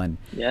people, and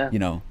you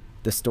know,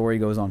 the story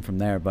goes on from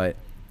there. But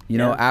you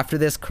know, after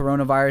this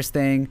coronavirus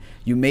thing,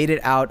 you made it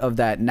out of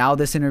that Now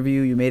This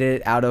interview, you made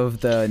it out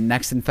of the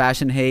Next in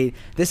Fashion hate.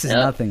 This is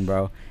nothing,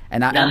 bro.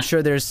 And I'm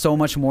sure there's so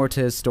much more to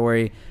his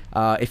story.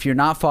 If you're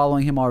not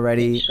following him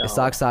already,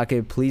 Isaac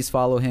Saqib, please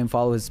follow him,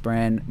 follow his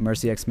brand,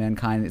 Mercy X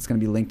Mankind. It's going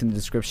to be linked in the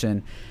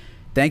description.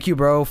 Thank you,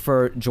 bro,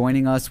 for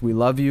joining us. We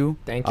love you.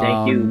 Thank you.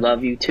 Thank you.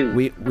 Love you too.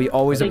 We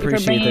always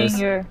appreciate this.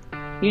 Thank you for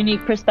bringing your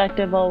unique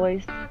perspective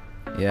always.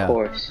 Yeah. Of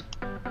course.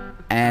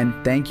 And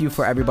thank you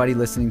for everybody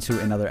listening to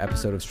another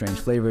episode of Strange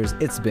Flavors.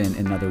 It's been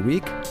another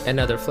week.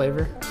 Another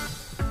flavor.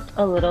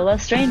 A little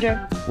less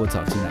stranger. We'll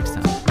talk to you next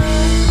time.